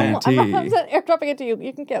 Whoops, I'm not airdropping it to you.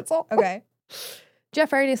 You can cancel. Okay.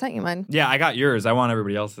 Jeff, I already sent you mine. Yeah, I got yours. I want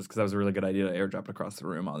everybody else's because that was a really good idea to airdrop it across the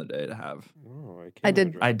room on the day to have. Oh, I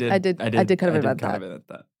did kind of invent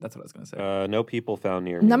that. That's what I was going to say. No people found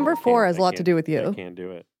near me. Number 4 has a lot to can't- do with you. I can't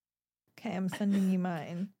do it. Okay, I'm sending you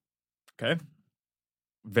mine. Okay.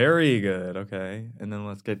 Very good. Okay. And then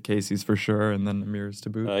let's get Casey's for sure and then Amir's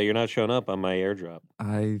to boot. You're not showing up on my airdrop.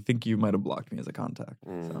 I think you might have blocked me as a contact.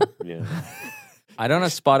 Yeah. I don't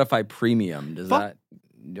have Spotify Premium.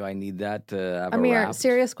 Do I need that to have Amir, a Rapt?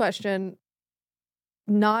 serious question.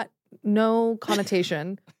 No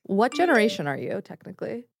connotation. What generation are you,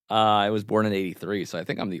 technically? I was born in 83, so I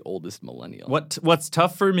think I'm the oldest millennial. What's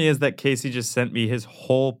tough for me is that Casey just sent me his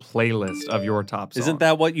whole playlist of your top songs. Isn't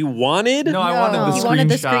that what you wanted? No, I wanted the You screenshot. wanted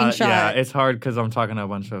the screenshot. Yeah, it's hard because I'm talking to a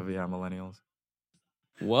bunch of millennials.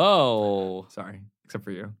 Whoa. Sorry, except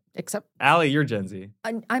for you. Except Allie, you're Gen Z.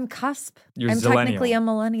 I'm cusp. You're I'm zillennial. technically a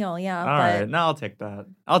millennial, yeah. All but right, now I'll take that.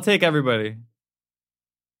 I'll take everybody.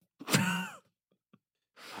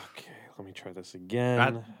 Okay, let me try this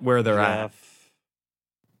again. Where they're at.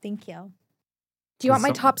 Thank you. do you want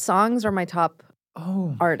my top songs or my top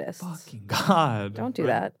artists? Fucking God. Don't do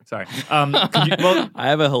that. Sorry. Could you, well, I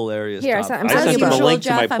have a hilarious Here, top I'm five. sending you As a usual, link to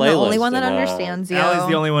my Jeff, I'm the only playlist one that and, understands you. Allie's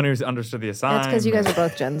the only one who's understood the assignment. That's because you guys are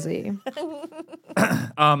both Gen Z. All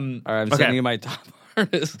right, I'm sending you my top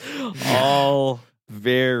artists. All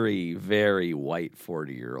very, very white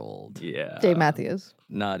 40-year-old. Yeah. Dave Matthews.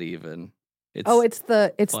 Not even. It's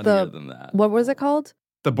It's funnier the than that. what was it called?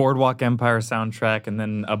 The Boardwalk Empire soundtrack and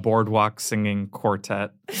then a boardwalk singing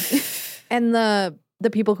quartet. And the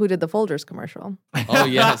people who did the Folgers commercial. Oh,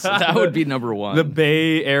 yes. That would be number 1. The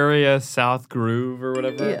Bay Area South Groove or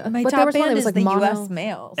whatever. Yeah. My But there top was one that band was is like the mono. U.S.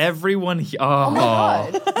 Males. Everyone. Oh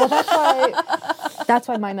my god! Well, that's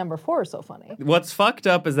why my number 4 is so funny. What's fucked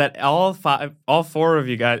up is that all 4 of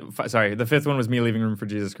you guys. Sorry, the 5th one was me leaving room for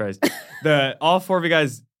Jesus Christ. All 4 of you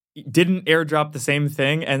guys didn't airdrop the same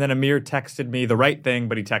thing, and then Amir texted me the right thing,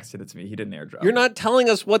 but he texted it to me. He didn't airdrop. You're not telling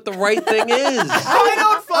us what the right thing is. I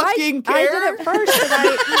don't fucking care. I did it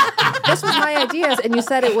first. This was my ideas, and you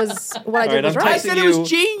said it was what I did was I'm right. I said it was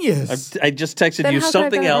genius. I just texted Then you how could I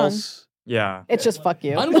have something done it wrong? else. Yeah. It's just fuck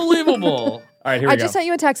you. Unbelievable. All right, here we I go. just sent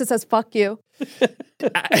you a text that says fuck you.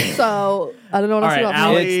 So I don't know what else All you right, want from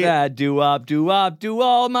me. Allie- It's that do-wop, do-wop, do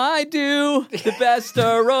all my do. The best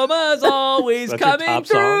aroma's always That's your coming top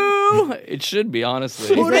through. It should be,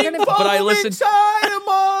 honestly. Putting But I Foam listened. inside a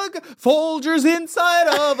mug, Folgers inside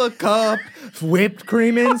of a cup, whipped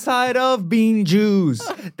cream inside of bean juice.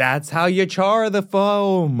 That's how you char the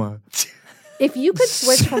foam. If you could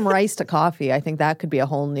switch from rice to coffee, I think that could be a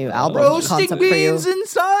whole new album Roasting concept for you. beans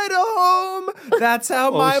inside a home. That's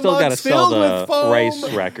how Well, we my still got to mug's sell filled the with foam.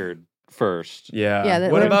 rice record first. Yeah. Yeah,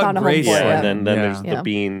 that- what we haven't about found a home for it Graceland? yet. And then Yeah. there's Yeah. the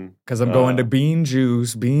bean. Because I'm going to bean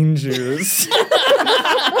juice.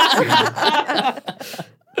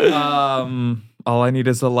 All I need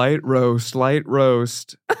is a light roast.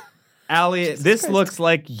 Allie, this looks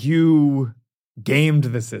like you gamed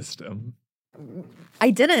the system.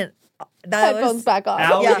 I didn't. That Headphones was back on.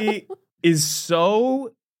 Allie is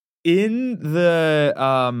so in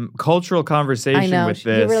the cultural conversation I know. with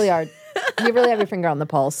this. You really are. You really have your finger on the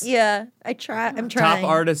pulse. Yeah, I'm trying. Top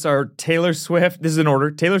artists are Taylor Swift. This is in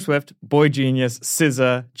order. Taylor Swift, Boy Genius,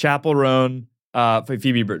 SZA, Chappell Roan,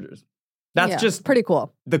 Phoebe Bridgers. That's Yeah, just pretty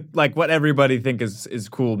cool. what everybody think is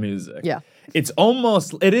cool music. Yeah. It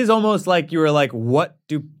is almost like you were like, what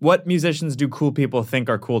musicians do cool people think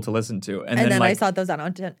are cool to listen to? And then I saw those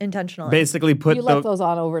on intentionally. basically put You left those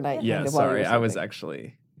on overnight. Yeah, kind of while you sorry. were I was sleeping.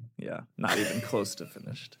 actually, Yeah, not even close to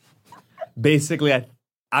finished. Basically,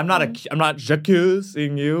 I'm not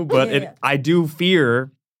accusing you, but I do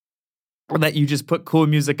fear that you just put cool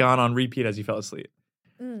music on repeat as you fell asleep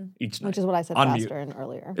each night. Which is what I said on faster mute. and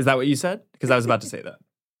earlier. Is that what you said? Because I was about to say that.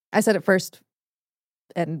 I said it first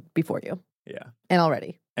and before you. Yeah. And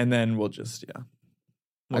already. And then we'll just,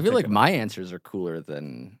 I feel like my answers are cooler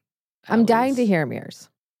than I'm dying to hear Amir's.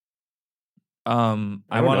 I want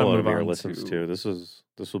to know move what Amir on listens to.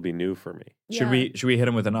 This will be new for me. Should we hit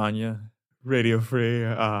him with an Anya radio free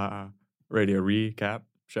radio recap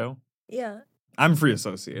show? Yeah. I'm free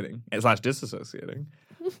associating / disassociating.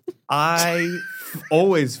 I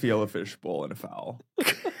always feel a fishbowl in a foul.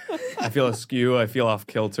 I feel askew. I feel off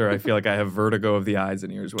kilter. I feel like I have vertigo of the eyes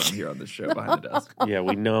and ears when I'm here on this show behind the desk. Yeah,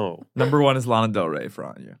 we know. Number 1 is Lana Del Rey for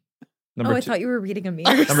Anya. Number 2. I thought you were reading Amir.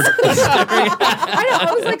 Number 2. I know.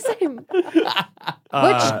 I was like, same.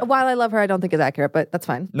 Which, while I love her, I don't think is accurate, but that's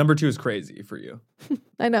fine. Number 2 is Crazy for you.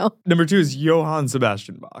 I know. Number 2 is Johann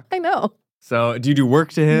Sebastian Bach. I know. So, do you do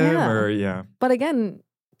work to him Yeah. or But again,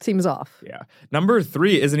 seems off. Yeah. Number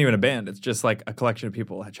 3 isn't even a band. It's just like a collection of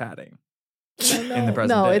people chatting in the present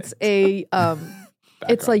No, day. it's a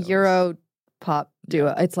it's like Euro pop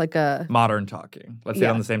duo. It's like a Modern talking. Let's say it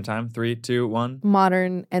Yeah. on the same time. 3, 2, 1.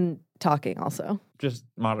 modern and talking also. Just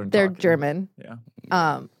modern They're talking. German.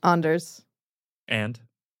 Yeah. Anders. And?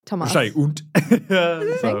 Thomas. Sorry, und.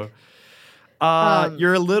 So,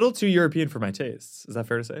 you're a little too European for my tastes. Is that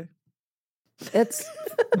fair to say? It's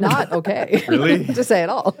not okay. Really? to say it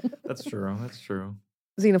all. That's true. That's true.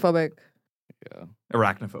 Xenophobic. Yeah.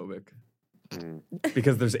 Arachnophobic.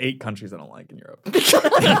 Because there's 8 countries I don't like in Europe.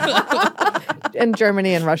 And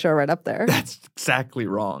Germany and Russia are right up there. That's exactly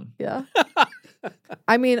wrong. Yeah.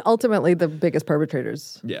 I mean, ultimately, the biggest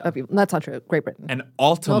perpetrators. Yeah. Of evil. That's not true. Great Britain. And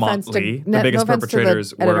No offense ultimately, to- the no biggest offense to the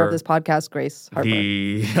perpetrators editor were of this podcast, Grace Harper.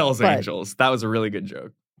 the Hells But- Angels. That was a really good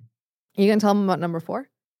joke. You gonna tell them about number 4?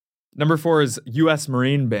 Number 4 is U.S.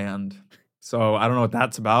 Marine Band. So I don't know what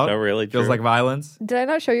that's about. Oh, really? Feels True? like violence. Did I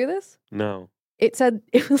not show you this? No. It said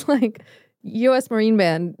it was like U.S. Marine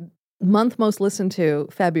Band month most listened to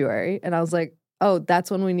February, and I was like, oh, that's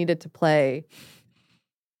when we needed to play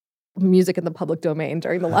music in the public domain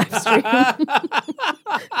during the live stream.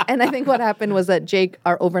 And I think what happened was that Jake,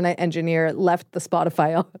 our overnight engineer, left the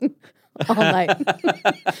Spotify on all night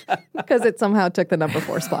because it somehow took the number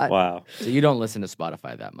 4 spot. Wow. So you don't listen to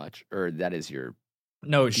Spotify that much, or that is your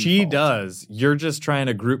No, she does. You're just trying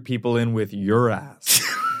to group people in with your ass.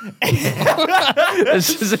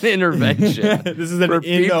 This is an intervention. This is an for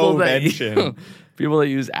people that- intervention. People that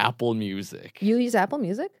use Apple Music. You use Apple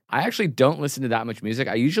Music? I actually don't listen to that much music.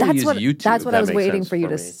 I usually use YouTube. That's what I was makes waiting sense for you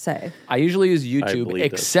for to me. say. I usually use I YouTube,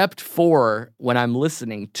 believe this. except for when I'm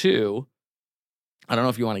listening to. I don't know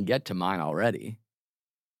if you want to get to mine already,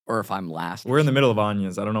 or if I'm last. We're in the middle of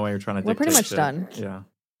Anya's. I don't know why you're trying to. We're pretty dictate much shit. done. Yeah.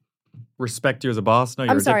 Respect you as a boss. No,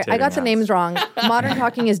 you're I'm sorry, I got the dictating names us. wrong. Modern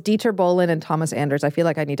Talking is Dieter Bohlen and Thomas Anders. I feel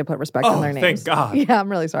like I need to put respect on Oh, their names. thank God. Yeah, I'm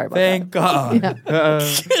really sorry about Thank that. God.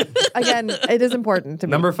 Again, it is important to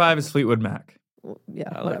me. Number 5 is Fleetwood Mac.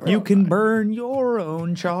 Yeah, whatever. You can burn your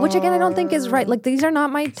own charge. Which again, I don't think is right. Like these are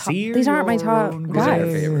not my top. These aren't my top These are your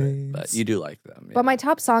guys. favorite, but you do like them. But my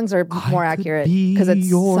top songs are more accurate because it's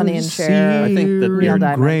Sonny and Cher. I think that Neil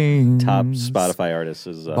Diamond. top Spotify artist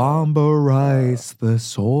is Bomba rice, the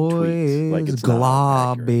soy Tweets. Like, is it's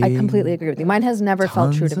not globby. I completely agree with you. Mine has never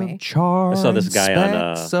felt true to me. I saw this guy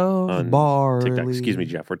Specks of on barley. TikTok. Excuse me,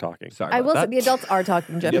 Jeff. We're talking. Sorry. I will say that. the adults are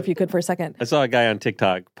talking, Jeff. If you could for a second. I saw a guy on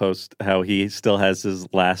TikTok post how he still has his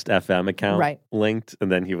last FM account Right. linked, and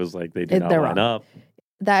then he was like, "They do not They're line wrong. up."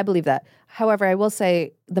 That I believe that. However, I will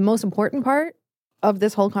say the most important part of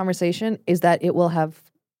this whole conversation is that it will have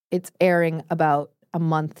it's airing about a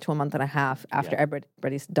month to a month and a half after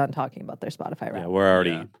everybody's done talking about their Spotify rap. Yeah, we're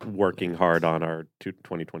already working hard on our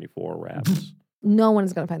 2024 raps. No one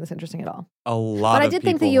is going to find this interesting at all. A lot But I of did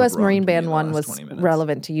think the people U.S. have wronged Marine me Band in the one last was 20 minutes.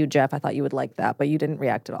 relevant to you, Jeff. I thought you would like that, but you didn't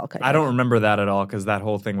react at all. I don't remember that at all because that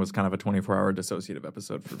whole thing was kind of a 24-hour dissociative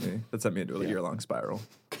episode for me. That sent me into a year-long spiral.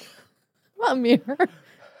 Amir.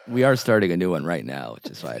 We are starting a new one right now, which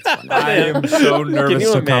is why it's funny. I am so nervous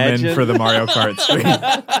you to come in imagine? for the Mario Kart stream.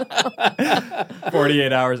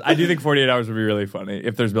 48 hours. I do think 48 hours would be really funny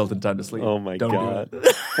if there's built-in time to sleep. Oh my Don't god, do it.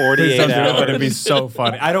 Please 48 don't do it, but hours. it'd be so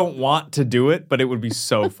funny. I don't want to do it, but it would be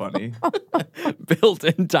so funny.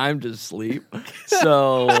 Built-in time to sleep,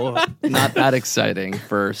 so not that exciting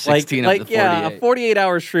for 16 of the 48. Yeah, a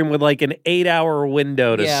 48-hour stream with like an 8-hour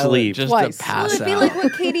window to sleep. Just Twice. to pass It'd be out. like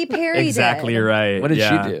what Katy Perry Exactly did. right. What did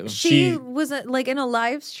yeah. she do? too. She was like in a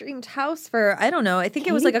live streamed house for I don't know. I think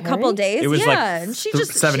it was like a couple days. It was and she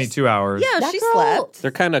just 72 hours. Yeah, That she girl- slept.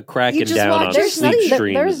 They're kind of cracking just down watch on her sleep sleep.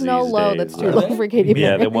 streams. There's no these low days. that's too low for Katy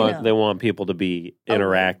Yeah, Perry. they want people to be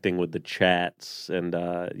interacting with the chats, and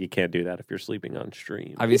you can't do that if you're sleeping on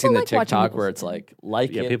stream. Have you seen the like watching TikTok people where it's like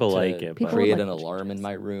Yeah, it people to like it, but- create People an like alarm in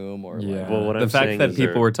my room or Yeah. like, Well, what the I'm fact saying that is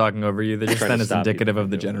people they're were talking over you, just trying then to is stop you indicative from of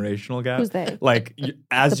the doing it. generational gap. Who's they? Like,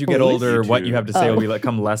 as The you get police? older, what you YouTube. have to say Oh. will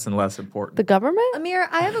become less and less important. The government? Amir,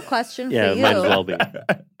 I have a question Yeah, for you. might as well be.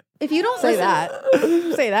 If you don't Say listen,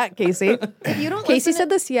 that. Say that, Casey. if you don't Casey listen said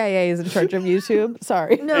the CIA is in charge of YouTube.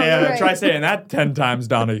 Sorry. No, yeah, you're right. try saying that 10 times,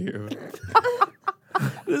 Donahue.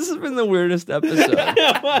 this has been the weirdest episode.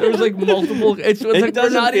 There's like multiple. It's It like we're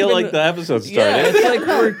doesn't not feel even, like the episode started. Yeah, it's like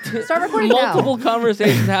we're Start recording now. multiple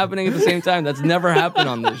conversations happening at the same time. That's never happened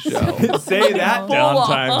on this show. Say that Full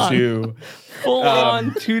downtime on. too. Full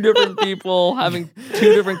on, two different people having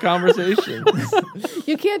two different conversations.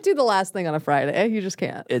 You can't do the last thing on a Friday. You just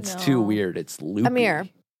can't. It's too weird. It's loopy. Amir,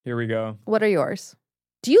 Here we go. what are yours?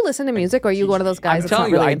 Do you listen to music or are you one of those guys I'm that's telling not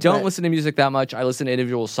you, really I into don't it? listen to music that much. I listen to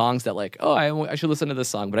individual songs that like, oh, I should listen to this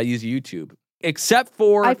song, but I use YouTube. Except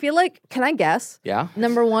for, I feel like, can I guess? yeah,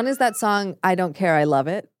 Number one is that song, I Don't Care, I Love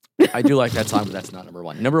It. I do like that song, but that's not number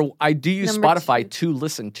one. I do use Number Spotify to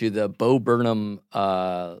listen to the Bo Burnham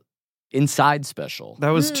Inside special. That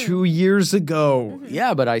was 2 years ago.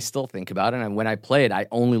 Yeah, but I still think about it, and when I play it, I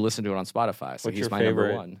only listen to it on Spotify. So What's he's your my number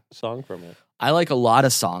favorite one. song from it? I like a lot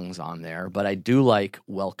of songs on there, but I do like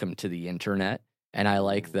 "Welcome to the Internet," and I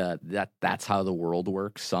like that's how the world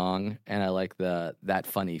works song, and I like that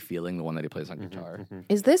funny feeling, the one that he plays on guitar.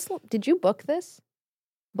 Is this, did you book this?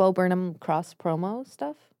 Bo Burnham cross promo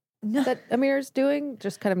stuff? No. That Amir's doing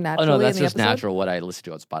just kind of Oh naturally no, that's in the just episode? natural what I listen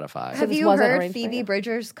to on Spotify. Have this you wasn't heard arranged for Phoebe you?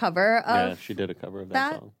 Bridgers' cover of? Yeah, she did a cover of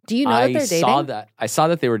that? that song. Do you know that I they're dating? saw that. I saw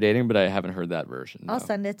that they were dating, but I haven't heard that version. I'll no.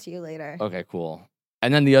 send it to you later. Okay, cool.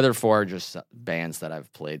 And then the other four are just bands that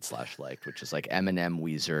I've played / liked, which is like Eminem,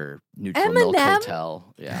 Weezer, Neutral Milk Eminem?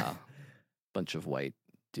 Hotel. Yeah. Bunch of white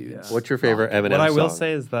dudes. What's your favorite Eminem What I song? will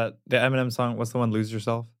say is that the Eminem song, what's the one, Lose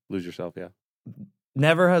Yourself? Lose Yourself, yeah.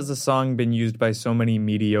 Never has a song been used by so many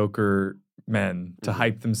mediocre men to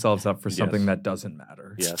hype themselves up for something Yes. that doesn't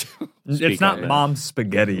matter. Yes. It's Speak not on it. mom's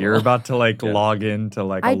spaghetti. You're about to like Yeah. log into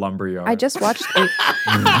like a lumberyard. I just watched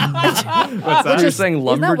What's that? You're saying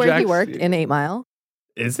Isn't that where he lumberjacks? worked in 8 Mile?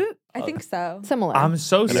 Is it? I think so. Similar. I'm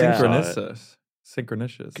so Yeah.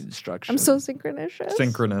 synchronicious. Construction. I'm so synchronicious.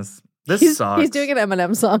 Synchronous. This He's sucks. doing an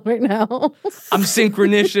Eminem song right now. I'm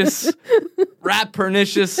synchronicious. Rap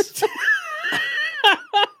pernicious.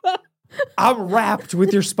 I'm wrapped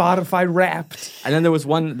with your Spotify Wrapped. And then there was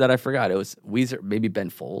one that I forgot. It was Weezer, maybe Ben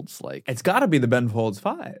Folds. Like It's got to be the Ben Folds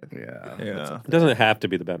 5. yeah. Yeah. It doesn't have to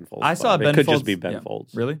be the Ben Folds. I saw song. Ben It could Folds. just be Ben yeah.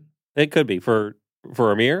 Folds. Really? It could be for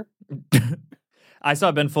Amir. I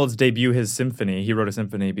saw Ben Folds debut his symphony. He wrote a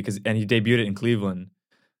symphony and he debuted it in Cleveland.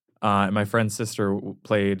 And my friend's sister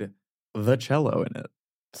played the cello in it.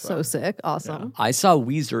 So sick. Awesome. I saw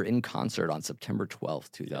Weezer in concert on September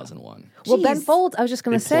 12th, 2001. Well, Ben Jeez. Folds, I was just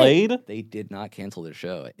going They to say. played? They did not cancel their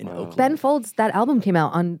show in Wow. Oakland. Ben Folds, that album came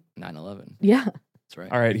out on, 9/11. yeah. That's right.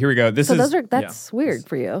 All right, here we go. This So is that's weird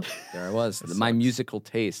for you. There I was. My musical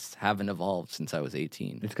tastes haven't evolved since I was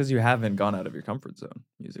 18. It's because you haven't gone out of your comfort zone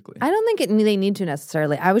musically. I don't think they need to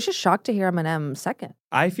necessarily. I was just shocked to hear Eminem second.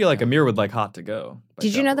 I feel like Amir would like Hot to Go. by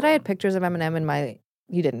Did you know Chappell that I had Roan. pictures of Eminem in my,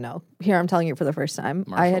 you didn't know. Here, I'm telling you for the first time.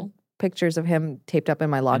 I had Marshall? pictures of him taped up in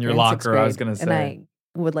my locker. your in sixth locker, I was grade, gonna And say.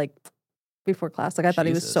 I would like, before class, like I thought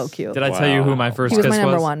he was so Jesus. cute. Did I tell you who my Wow. first He was kiss my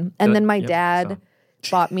number was? one. And Did I- then my Yep, dad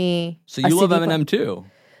bought me. So a you love CD Eminem too,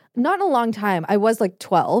 Not in a long time. I was like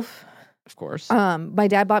 12. of course. My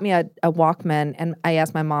dad bought me a Walkman, and I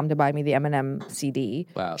asked my mom to buy me the Eminem CD.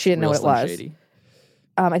 Wow. She didn't know real what it Slim was. Shady.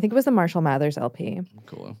 I think it was the Marshall Mathers LP.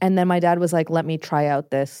 Cool. And then my dad was like, "Let me try out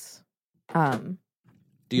this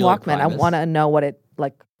Do you like Walkman. I Primus? want to know what it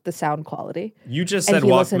like the sound quality." You just And said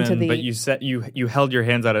he listened Walkman, to the- but you said you held your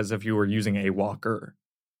hands out as if you were using a walker.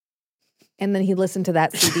 And then he listened to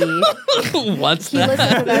that CD. What's He that?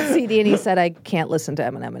 listened to that CD and he said, "I can't listen to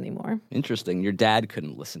Eminem anymore." Interesting. Your dad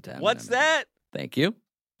couldn't listen to Eminem. What's that? Thank you.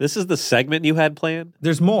 This is the segment you had planned?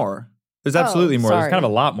 There's more. There's absolutely more. There's sorry. kind of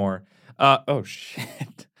a lot more. Oh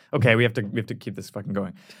shit. Okay, we have to keep this fucking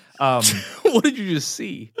going. What did you just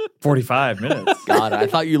see? 45 minutes. God, I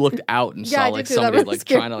thought you looked out and Yeah, saw I like did too. That somebody really like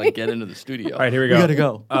scared trying to me. like get into the studio. All right, here we go. We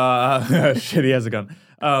gotta go. Shit, he has a gun.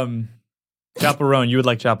 Chappell Roan, you would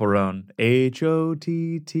like Chappell Roan.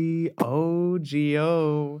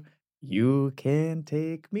 HOTTOGO. You can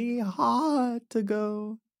take me hard to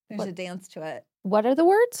go. There's a dance to it. What are the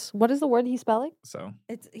words? What is the word he's spelling? So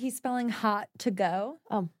He's spelling hot to go.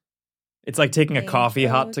 Oh. it's like taking a coffee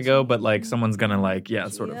hot to go, but like H-O-T. someone's gonna like,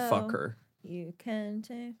 sort of fuck her. You can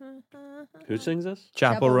take. Who sings this?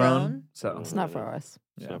 Chapel Roan. So It's not for us.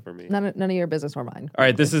 It's not for me. None of your business or mine. all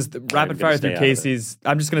right, this is the rapid gonna fire stay through out of it. Casey's.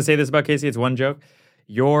 I'm just gonna say this about Casey. It's one joke.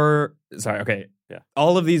 Okay. Yeah.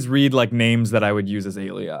 All of these read like names that I would use as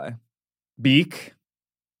alii. Beak.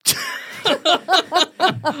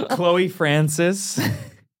 Chloe Francis.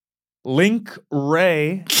 Link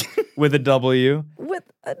Ray with a W. With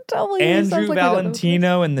a W. Andrew sounds like we don't know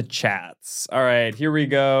Valentino in the chats. All right, here we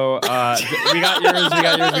go. We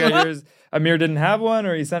got yours. Amir didn't have one,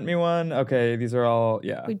 or he sent me one. Okay, these are all,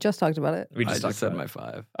 yeah. We just talked about it. We I just just said about my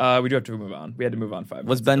it. 5. We do have to move on. We had to move on 5. Was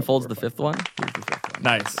minutes Ben ago Folds the before 5th one? He was the 5th one.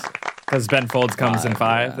 Nice. Because Ben Folds comes in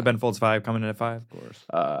 5. Yeah. The Ben Folds 5 coming in at 5. Of course.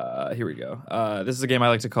 Here we go. This is a game I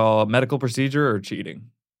like to call medical procedure or cheating.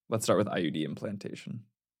 Let's start with IUD implantation.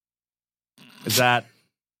 Is that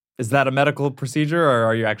a medical procedure, or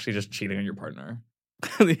are you actually just cheating on your partner?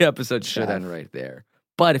 The episode should end right there.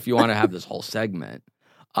 But if you want to have this whole segment,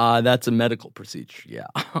 that's a medical procedure. Yeah.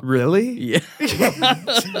 Really?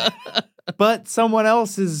 Yeah. But someone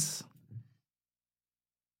else is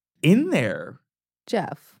in there.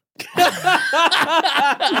 Jeff.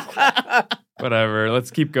 Whatever.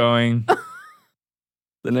 Let's keep going.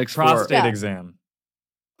 The next Prostate exam.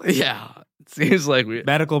 Yeah. It seems like we.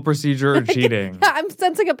 Medical procedure or cheating? I'm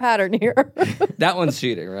sensing a pattern here. That one's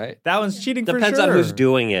cheating, right? That one's cheating for sure. Depends on who's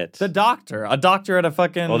doing it. The doctor. A doctor at a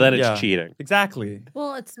fucking... Well, then it's cheating. Exactly.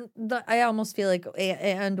 Well, I almost feel like,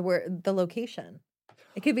 and where the location.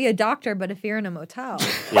 It could be a doctor, but if you're in a motel.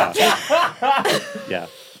 Yeah. Yeah.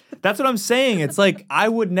 That's what I'm saying. It's like, I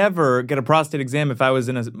would never get a prostate exam if I was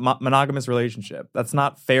in a monogamous relationship. That's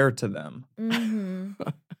not fair to them. Mm-hmm.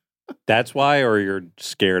 That's why, or you're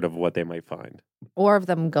scared of what they might find? Or of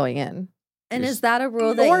them going in. And is that a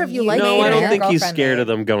rule that Or if you like No, it I don't or think he's girlfriend scared made? of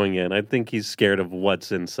them going in. I think he's scared of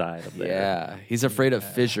what's inside of there. Yeah. He's afraid of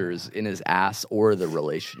fissures in his ass or the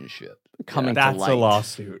relationship coming to That's light. a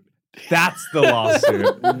lawsuit. That's the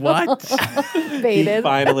lawsuit. What? He Baited.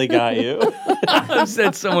 finally got you. I've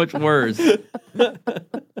said so much worse.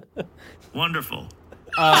 Wonderful.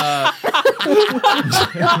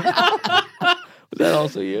 Was that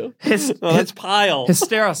also you? Oh, that's Pyle.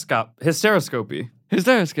 Hysteroscopy.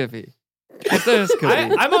 Hysteroscopy.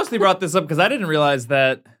 I mostly brought this up because I didn't realize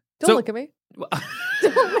that. Don't look at me.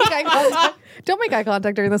 Don't make eye contact. Don't make eye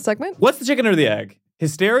contact during this segment. What's the chicken or the egg?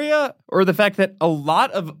 Hysteria or the fact that a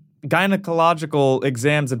lot of gynecological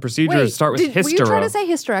exams and procedures start with Were you hystero? trying to say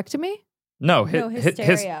hysterectomy? No,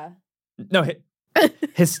 hysteria.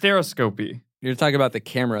 hysteroscopy. You're talking about the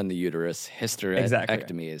camera in the uterus. Hysterectomy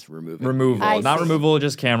Exactly. is removing. Removal, I not see. removal,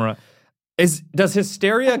 just camera. Does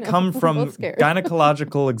hysteria come I'm from both scared.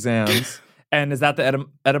 gynecological exams? And is that the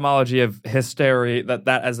etymology of hysteria,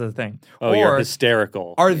 that as a thing? Oh, you're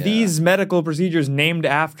hysterical. Are these medical procedures named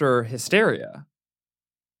after hysteria?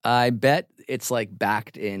 I bet it's like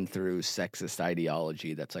backed in through sexist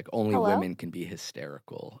ideology that's like only Hello? women can be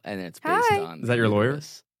hysterical. And it's based Hi. on. Is that your lawyer?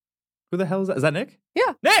 Who the hell is that? Is that Nick?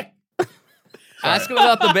 Yeah. Nick! Ask him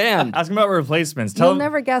about the band. Ask him about replacements. You'll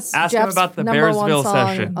never guess ask him Jeff's about the number one Bearsville song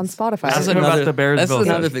sessions. on Spotify. Ask That's him about the Bearsville That's another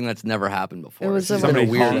sessions. thing that's never happened before. It was It's a been really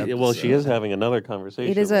weird. hard Well, she is having another conversation.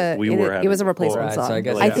 It is a. we it- were it was a having replacement before. song. So I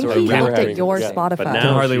guess I that's think what he we were looked at having- your yeah, Spotify. but Can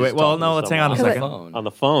now hardly she's wait. Well, talking no, to let's hang on a someone second. on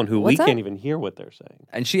the phone who What's we that? can't even hear what they're saying.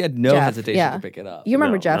 And she had no Jeff, hesitation yeah. to pick it up. You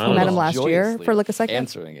remember No, Jeff? no, We met no. him last year Joyously for like a second.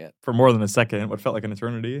 answering it. For more than a second. What felt like an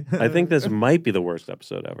eternity. I think this might be the worst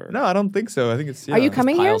episode ever. No, I don't think so. I think it's. Are you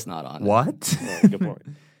coming here? Pile's not on it. What? Oh, good point.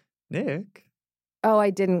 Nick? Oh, I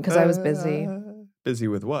didn't because I was busy. Busy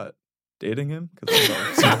with what? Dating him? 'Cause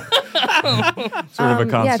that's sort of a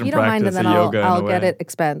constant yeah, if you don't mind, practice then of yoga in a I'll get way. it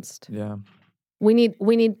expensed. Yeah. We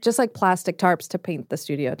need just like plastic tarps to paint the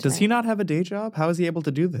studio. Does he not have a day job? How is he able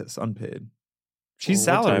to do this unpaid? She's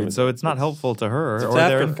Well, what time salaried, is so it? it's not helpful to her It's or their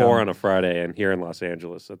after income. 4 on a Friday, and here in Los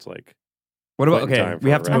Angeles, it's like. What about, quitting okay, time we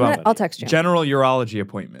for have to a move rest. on. I'll text you. General urology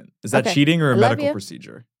appointment. Is that Okay. cheating or a I love medical you.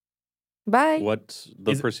 procedure? Bye. What's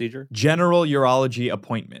the Is- procedure? General urology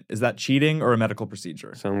appointment. Is that cheating or a medical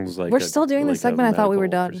procedure? Sounds like We're still doing this segment. I thought we were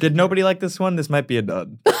done. Did nobody like this one? This might be a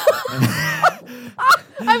dud.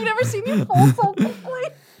 I've never seen you hold so quickly.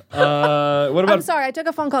 What I'm about sorry. I took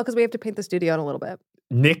a phone call because we have to paint the studio in a little bit.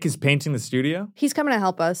 Nick is painting the studio? He's coming to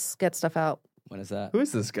help us get stuff out. When is that? Who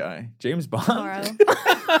is this guy? James Bond? Tomorrow.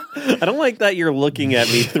 I don't like that you're looking at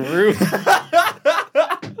me through.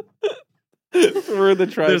 through the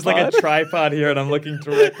tripod. There's like a tripod here, and I'm looking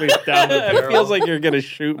directly down the barrel. It feels like you're gonna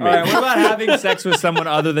shoot me. All right, what about having sex with someone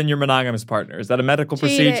other than your monogamous partner? Is that a medical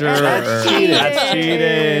Cheating. procedure? That's or- cheating. That's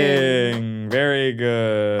cheating. Very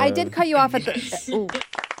good. I did cut you off at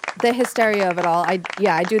the hysteria of it all. I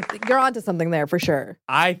do. You're onto something there for sure.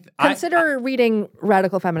 Consider reading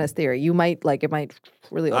Radical Feminist Theory. You might like it. Might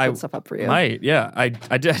really open stuff up for you. Might, yeah. I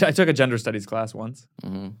took a gender studies class once.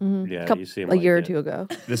 Mm-hmm. Yeah, you seem a like year or it. two ago.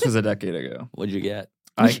 This was a decade ago. What'd you get?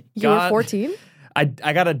 You were 14. I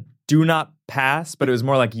got a do not pass, but it was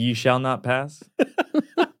more like ye shall not pass.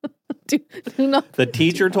 Do not. The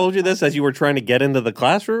teacher told you this as you were trying to get into the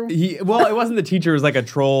classroom? Well, it wasn't the teacher. It was like a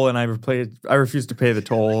troll, and I refused to pay the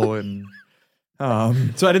toll, and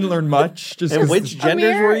so I didn't learn much. Just And which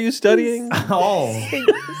genders were you studying? All.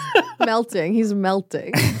 Melting. He's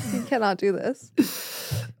melting. He cannot do this.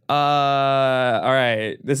 All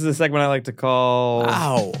right. This is a segment I like to call.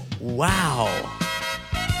 Wow.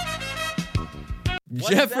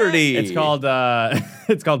 Jeopardy. It's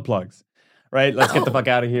called plugs. Right? Let's get the fuck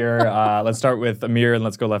out of here. Let's start with Amir and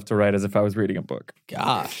let's go left to right as if I was reading a book.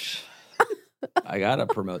 Gosh. I gotta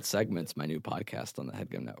promote Segments, my new podcast on the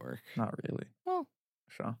Headgum Network. Not really. Well,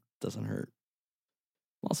 sure. Doesn't hurt.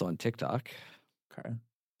 I'm also on TikTok. Okay.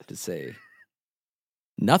 To say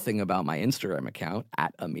nothing about my Instagram account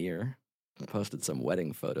at Amir. I posted some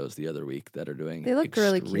wedding photos the other week that are doing They look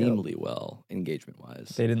really cute. extremely well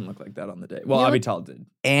engagement-wise. They didn't look like that on the day. Well, Avital did.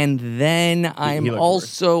 And then I'm looked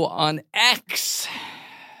also on X.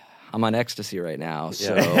 I'm on ecstasy right now,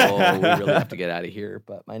 so Yeah. we really have to get out of here.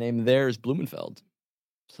 But my name there is Blumenfeld.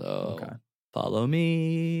 So follow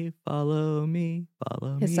me, follow me,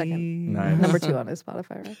 follow His me. second. Nice. Number 2 on his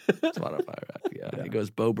Spotify, right? Spotify rap, yeah. It goes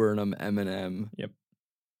Bo Burnham, Eminem. Yep.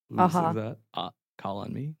 Who Uh-huh. sings that? Call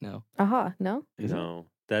on Me? No. Aha. No? Is it? No,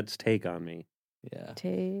 that's Take on Me. Yeah.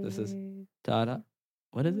 Take This is Tada.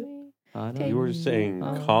 What is it? Tada? You were saying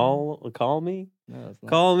Oh. call me? No, it's not.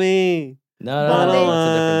 Call me. No, that's a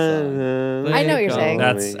different song. I know what you're saying.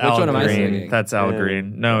 That's Which Al one am I Green. singing? That's Al Yeah.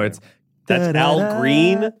 Green. No, it's That's Al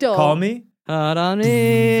Green? Call me. Call on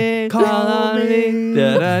me, call on me,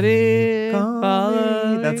 da-da-dee, call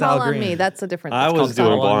on me. That's Call Al on Green. Me. That's a different. I it's was called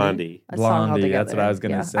doing Call on Me. Blondie. A song Blondie. That's altogether. what I was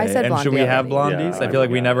going to Yeah. say. I said and should we Blondie have already. blondies? Yeah, I feel like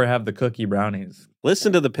we yeah. never have the cookie brownies.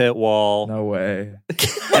 Listen to the pit wall. No way.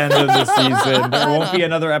 End of the season. There won't be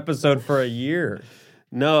another episode for a year.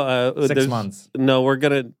 No, 6 there's- months. No, we're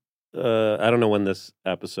gonna. I don't know when this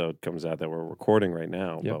episode comes out that we're recording right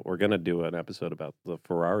now, Yep. but we're gonna do an episode about the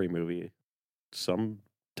Ferrari movie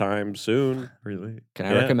sometime soon. Really? Can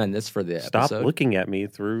I Yeah. recommend this for the Stop episode? looking at me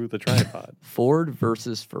through the tripod. Ford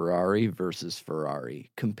versus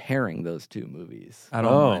Ferrari, comparing those two movies. I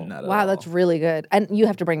don't mind that at Wow, all. that's really good. And you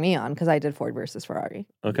have to bring me on because I did Ford versus Ferrari.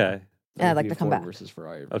 Okay. And I'd like Review to come Ford back. versus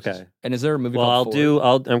Ferrari. Versus. Okay. And is there a movie Well, I'll called do.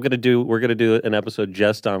 Ford? We're gonna do an episode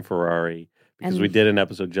just on Ferrari because And- we did an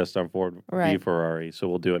episode just on Ford v Right. Ferrari. So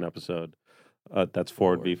we'll do an episode. That's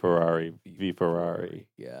Ford v Ferrari v Ferrari.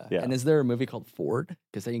 Yeah. Yeah. And is there a movie called Ford?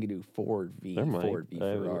 Because then you can do Ford v There might. Ford v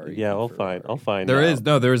Ferrari. Yeah, v I'll find. I'll Ferrari. find. There out. is.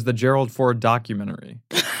 No, there's the Gerald Ford documentary.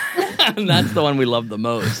 And that's the one we love the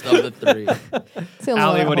most of the three. It's the only one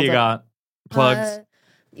Allie, that what do you holds up. got? Plugs?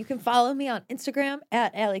 You can follow me on Instagram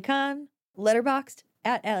at Ali Khan, Letterboxd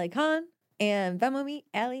at Ali Khan, and Venmo me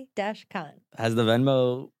Ali-Khan. Has the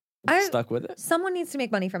Venmo I- stuck with it? Someone needs to make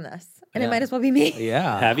money from this, and Yeah. it might as well be me.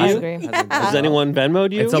 Yeah. Have I you? agree. Has anyone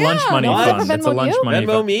Venmo'd you? It's a lunch money no, fund. I've It's a Venmo'd lunch you. money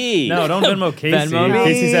Venmo fund. me. No, don't Venmo Casey. Venmo me.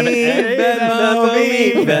 Casey's having Venmo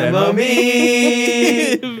me. Venmo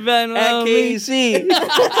me. Venmo At me. KC.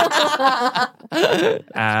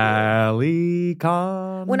 Ali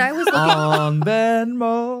Khan. When I was looking- on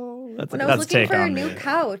Venmo. When I was looking for a new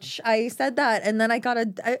couch, I said that, and then I got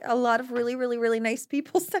a lot of really, really, really nice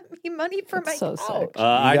people sent me money for That's my so couch. sick.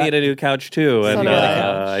 I need a new couch too, and do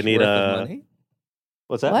I. I need Worth of a. money?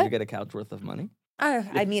 What's that? What? Did you get a couch worth of money?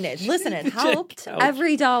 I mean, listen, it helped. Couch.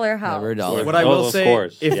 Every dollar helped. Every dollar. What I Oh, will of say,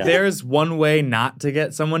 course, if yeah. there's one way not to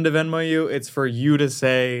get someone to Venmo you, it's for you to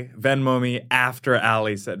say Venmo me after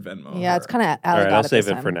Ali said Venmo. Yeah, it's kind of All right, I'll save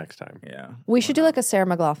it for next. next time. Yeah. We should do like a Sarah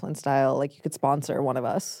McLaughlin style. Like you could sponsor one of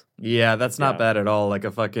us. Yeah, that's not Yeah. bad at all. Like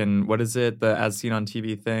a fucking, what is it? The as seen on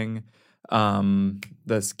TV thing.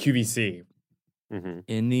 This QVC. Mm-hmm.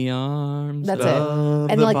 In the arms. That's it. of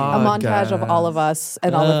And the like a montage of all of us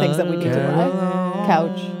and all the things that we need to buy.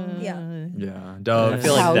 Couch. Yeah. Yeah, doves. I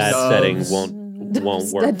feel like that House. setting Doves. won't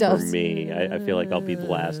Doves. work for Doves. me. I feel like I'll be the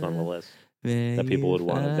last on the list that people would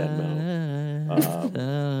want to Venmo.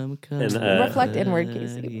 And, Reflect inward,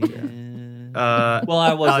 Casey. well,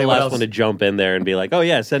 I was Ali, the what last else? one to jump in there and be like, "Oh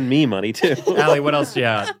yeah, send me money too." Ali, what else do you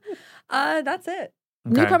have? That's it.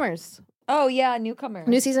 Okay. Newcomers. Oh yeah, newcomers.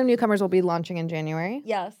 New season of Newcomers will be launching in January.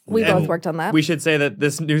 Yes. We And both worked on that. We should say that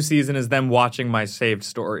this new season is them watching my saved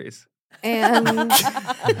stories. And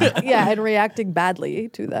and reacting badly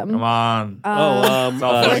to them. Come on. It's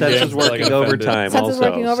all fun games Sense is till I working get offended. overtime. Sense is also,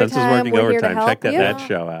 working Sense is overtime. working We're here to overtime. Check help. that Yeah.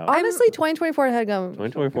 show out. Honestly, 2024 headgum.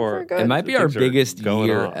 2024. Good. It might be our Things are biggest going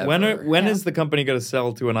year on. ever. When is the company going to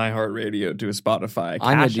sell to an iHeartRadio, to a Spotify?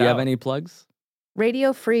 Anya, Cash do you have out. any plugs?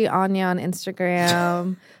 Radio Free Anya on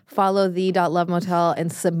Instagram. Follow the.lovemotel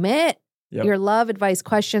and submit Yep. your love advice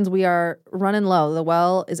questions. We are running low. The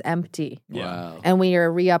well is empty. Yeah. Wow. And we are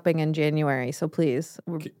re-upping in January. So please,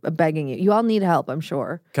 we're begging you. You all need help, I'm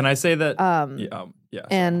sure. Can I say that? Yeah.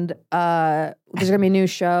 And there's going to be a new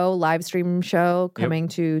show, live stream show coming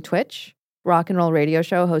to Twitch. Rock and roll radio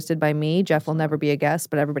show hosted by me. Jeff will never be a guest,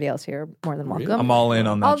 but everybody else here more than welcome. I'm all in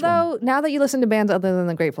on that. Although, now that you listen to bands other than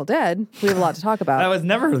the Grateful Dead, we have a lot to talk about. That was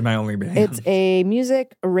never my only band. It's a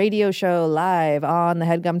music radio show live on the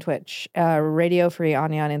HeadGum Twitch. Radio Free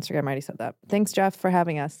Anya on Instagram. I already said that. Thanks, Jeff, for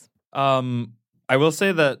having us. I will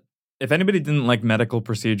say that if anybody didn't like medical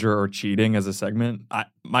procedure or cheating as a segment,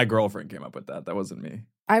 my girlfriend came up with that. That wasn't me.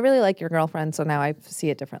 I really like your girlfriend, so now I see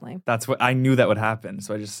it differently. That's what I knew that would happen.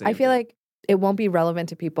 So I just I feel like it won't be relevant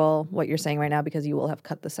to people what you're saying right now because you will have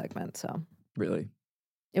cut the segment. So really,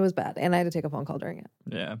 it was bad, and I had to take a phone call during it.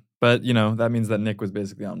 yeah. But that means that Nick was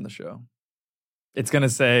basically on the show. It's gonna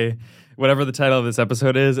say whatever the title of this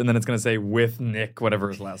episode is, and then it's gonna say with Nick, whatever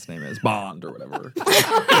his last name is, Bond or whatever.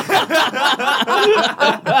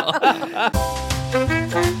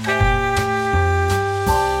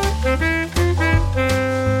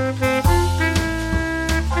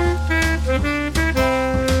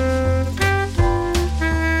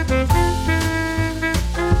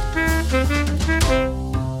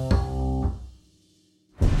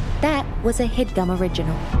 That was a HeadGum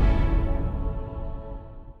original.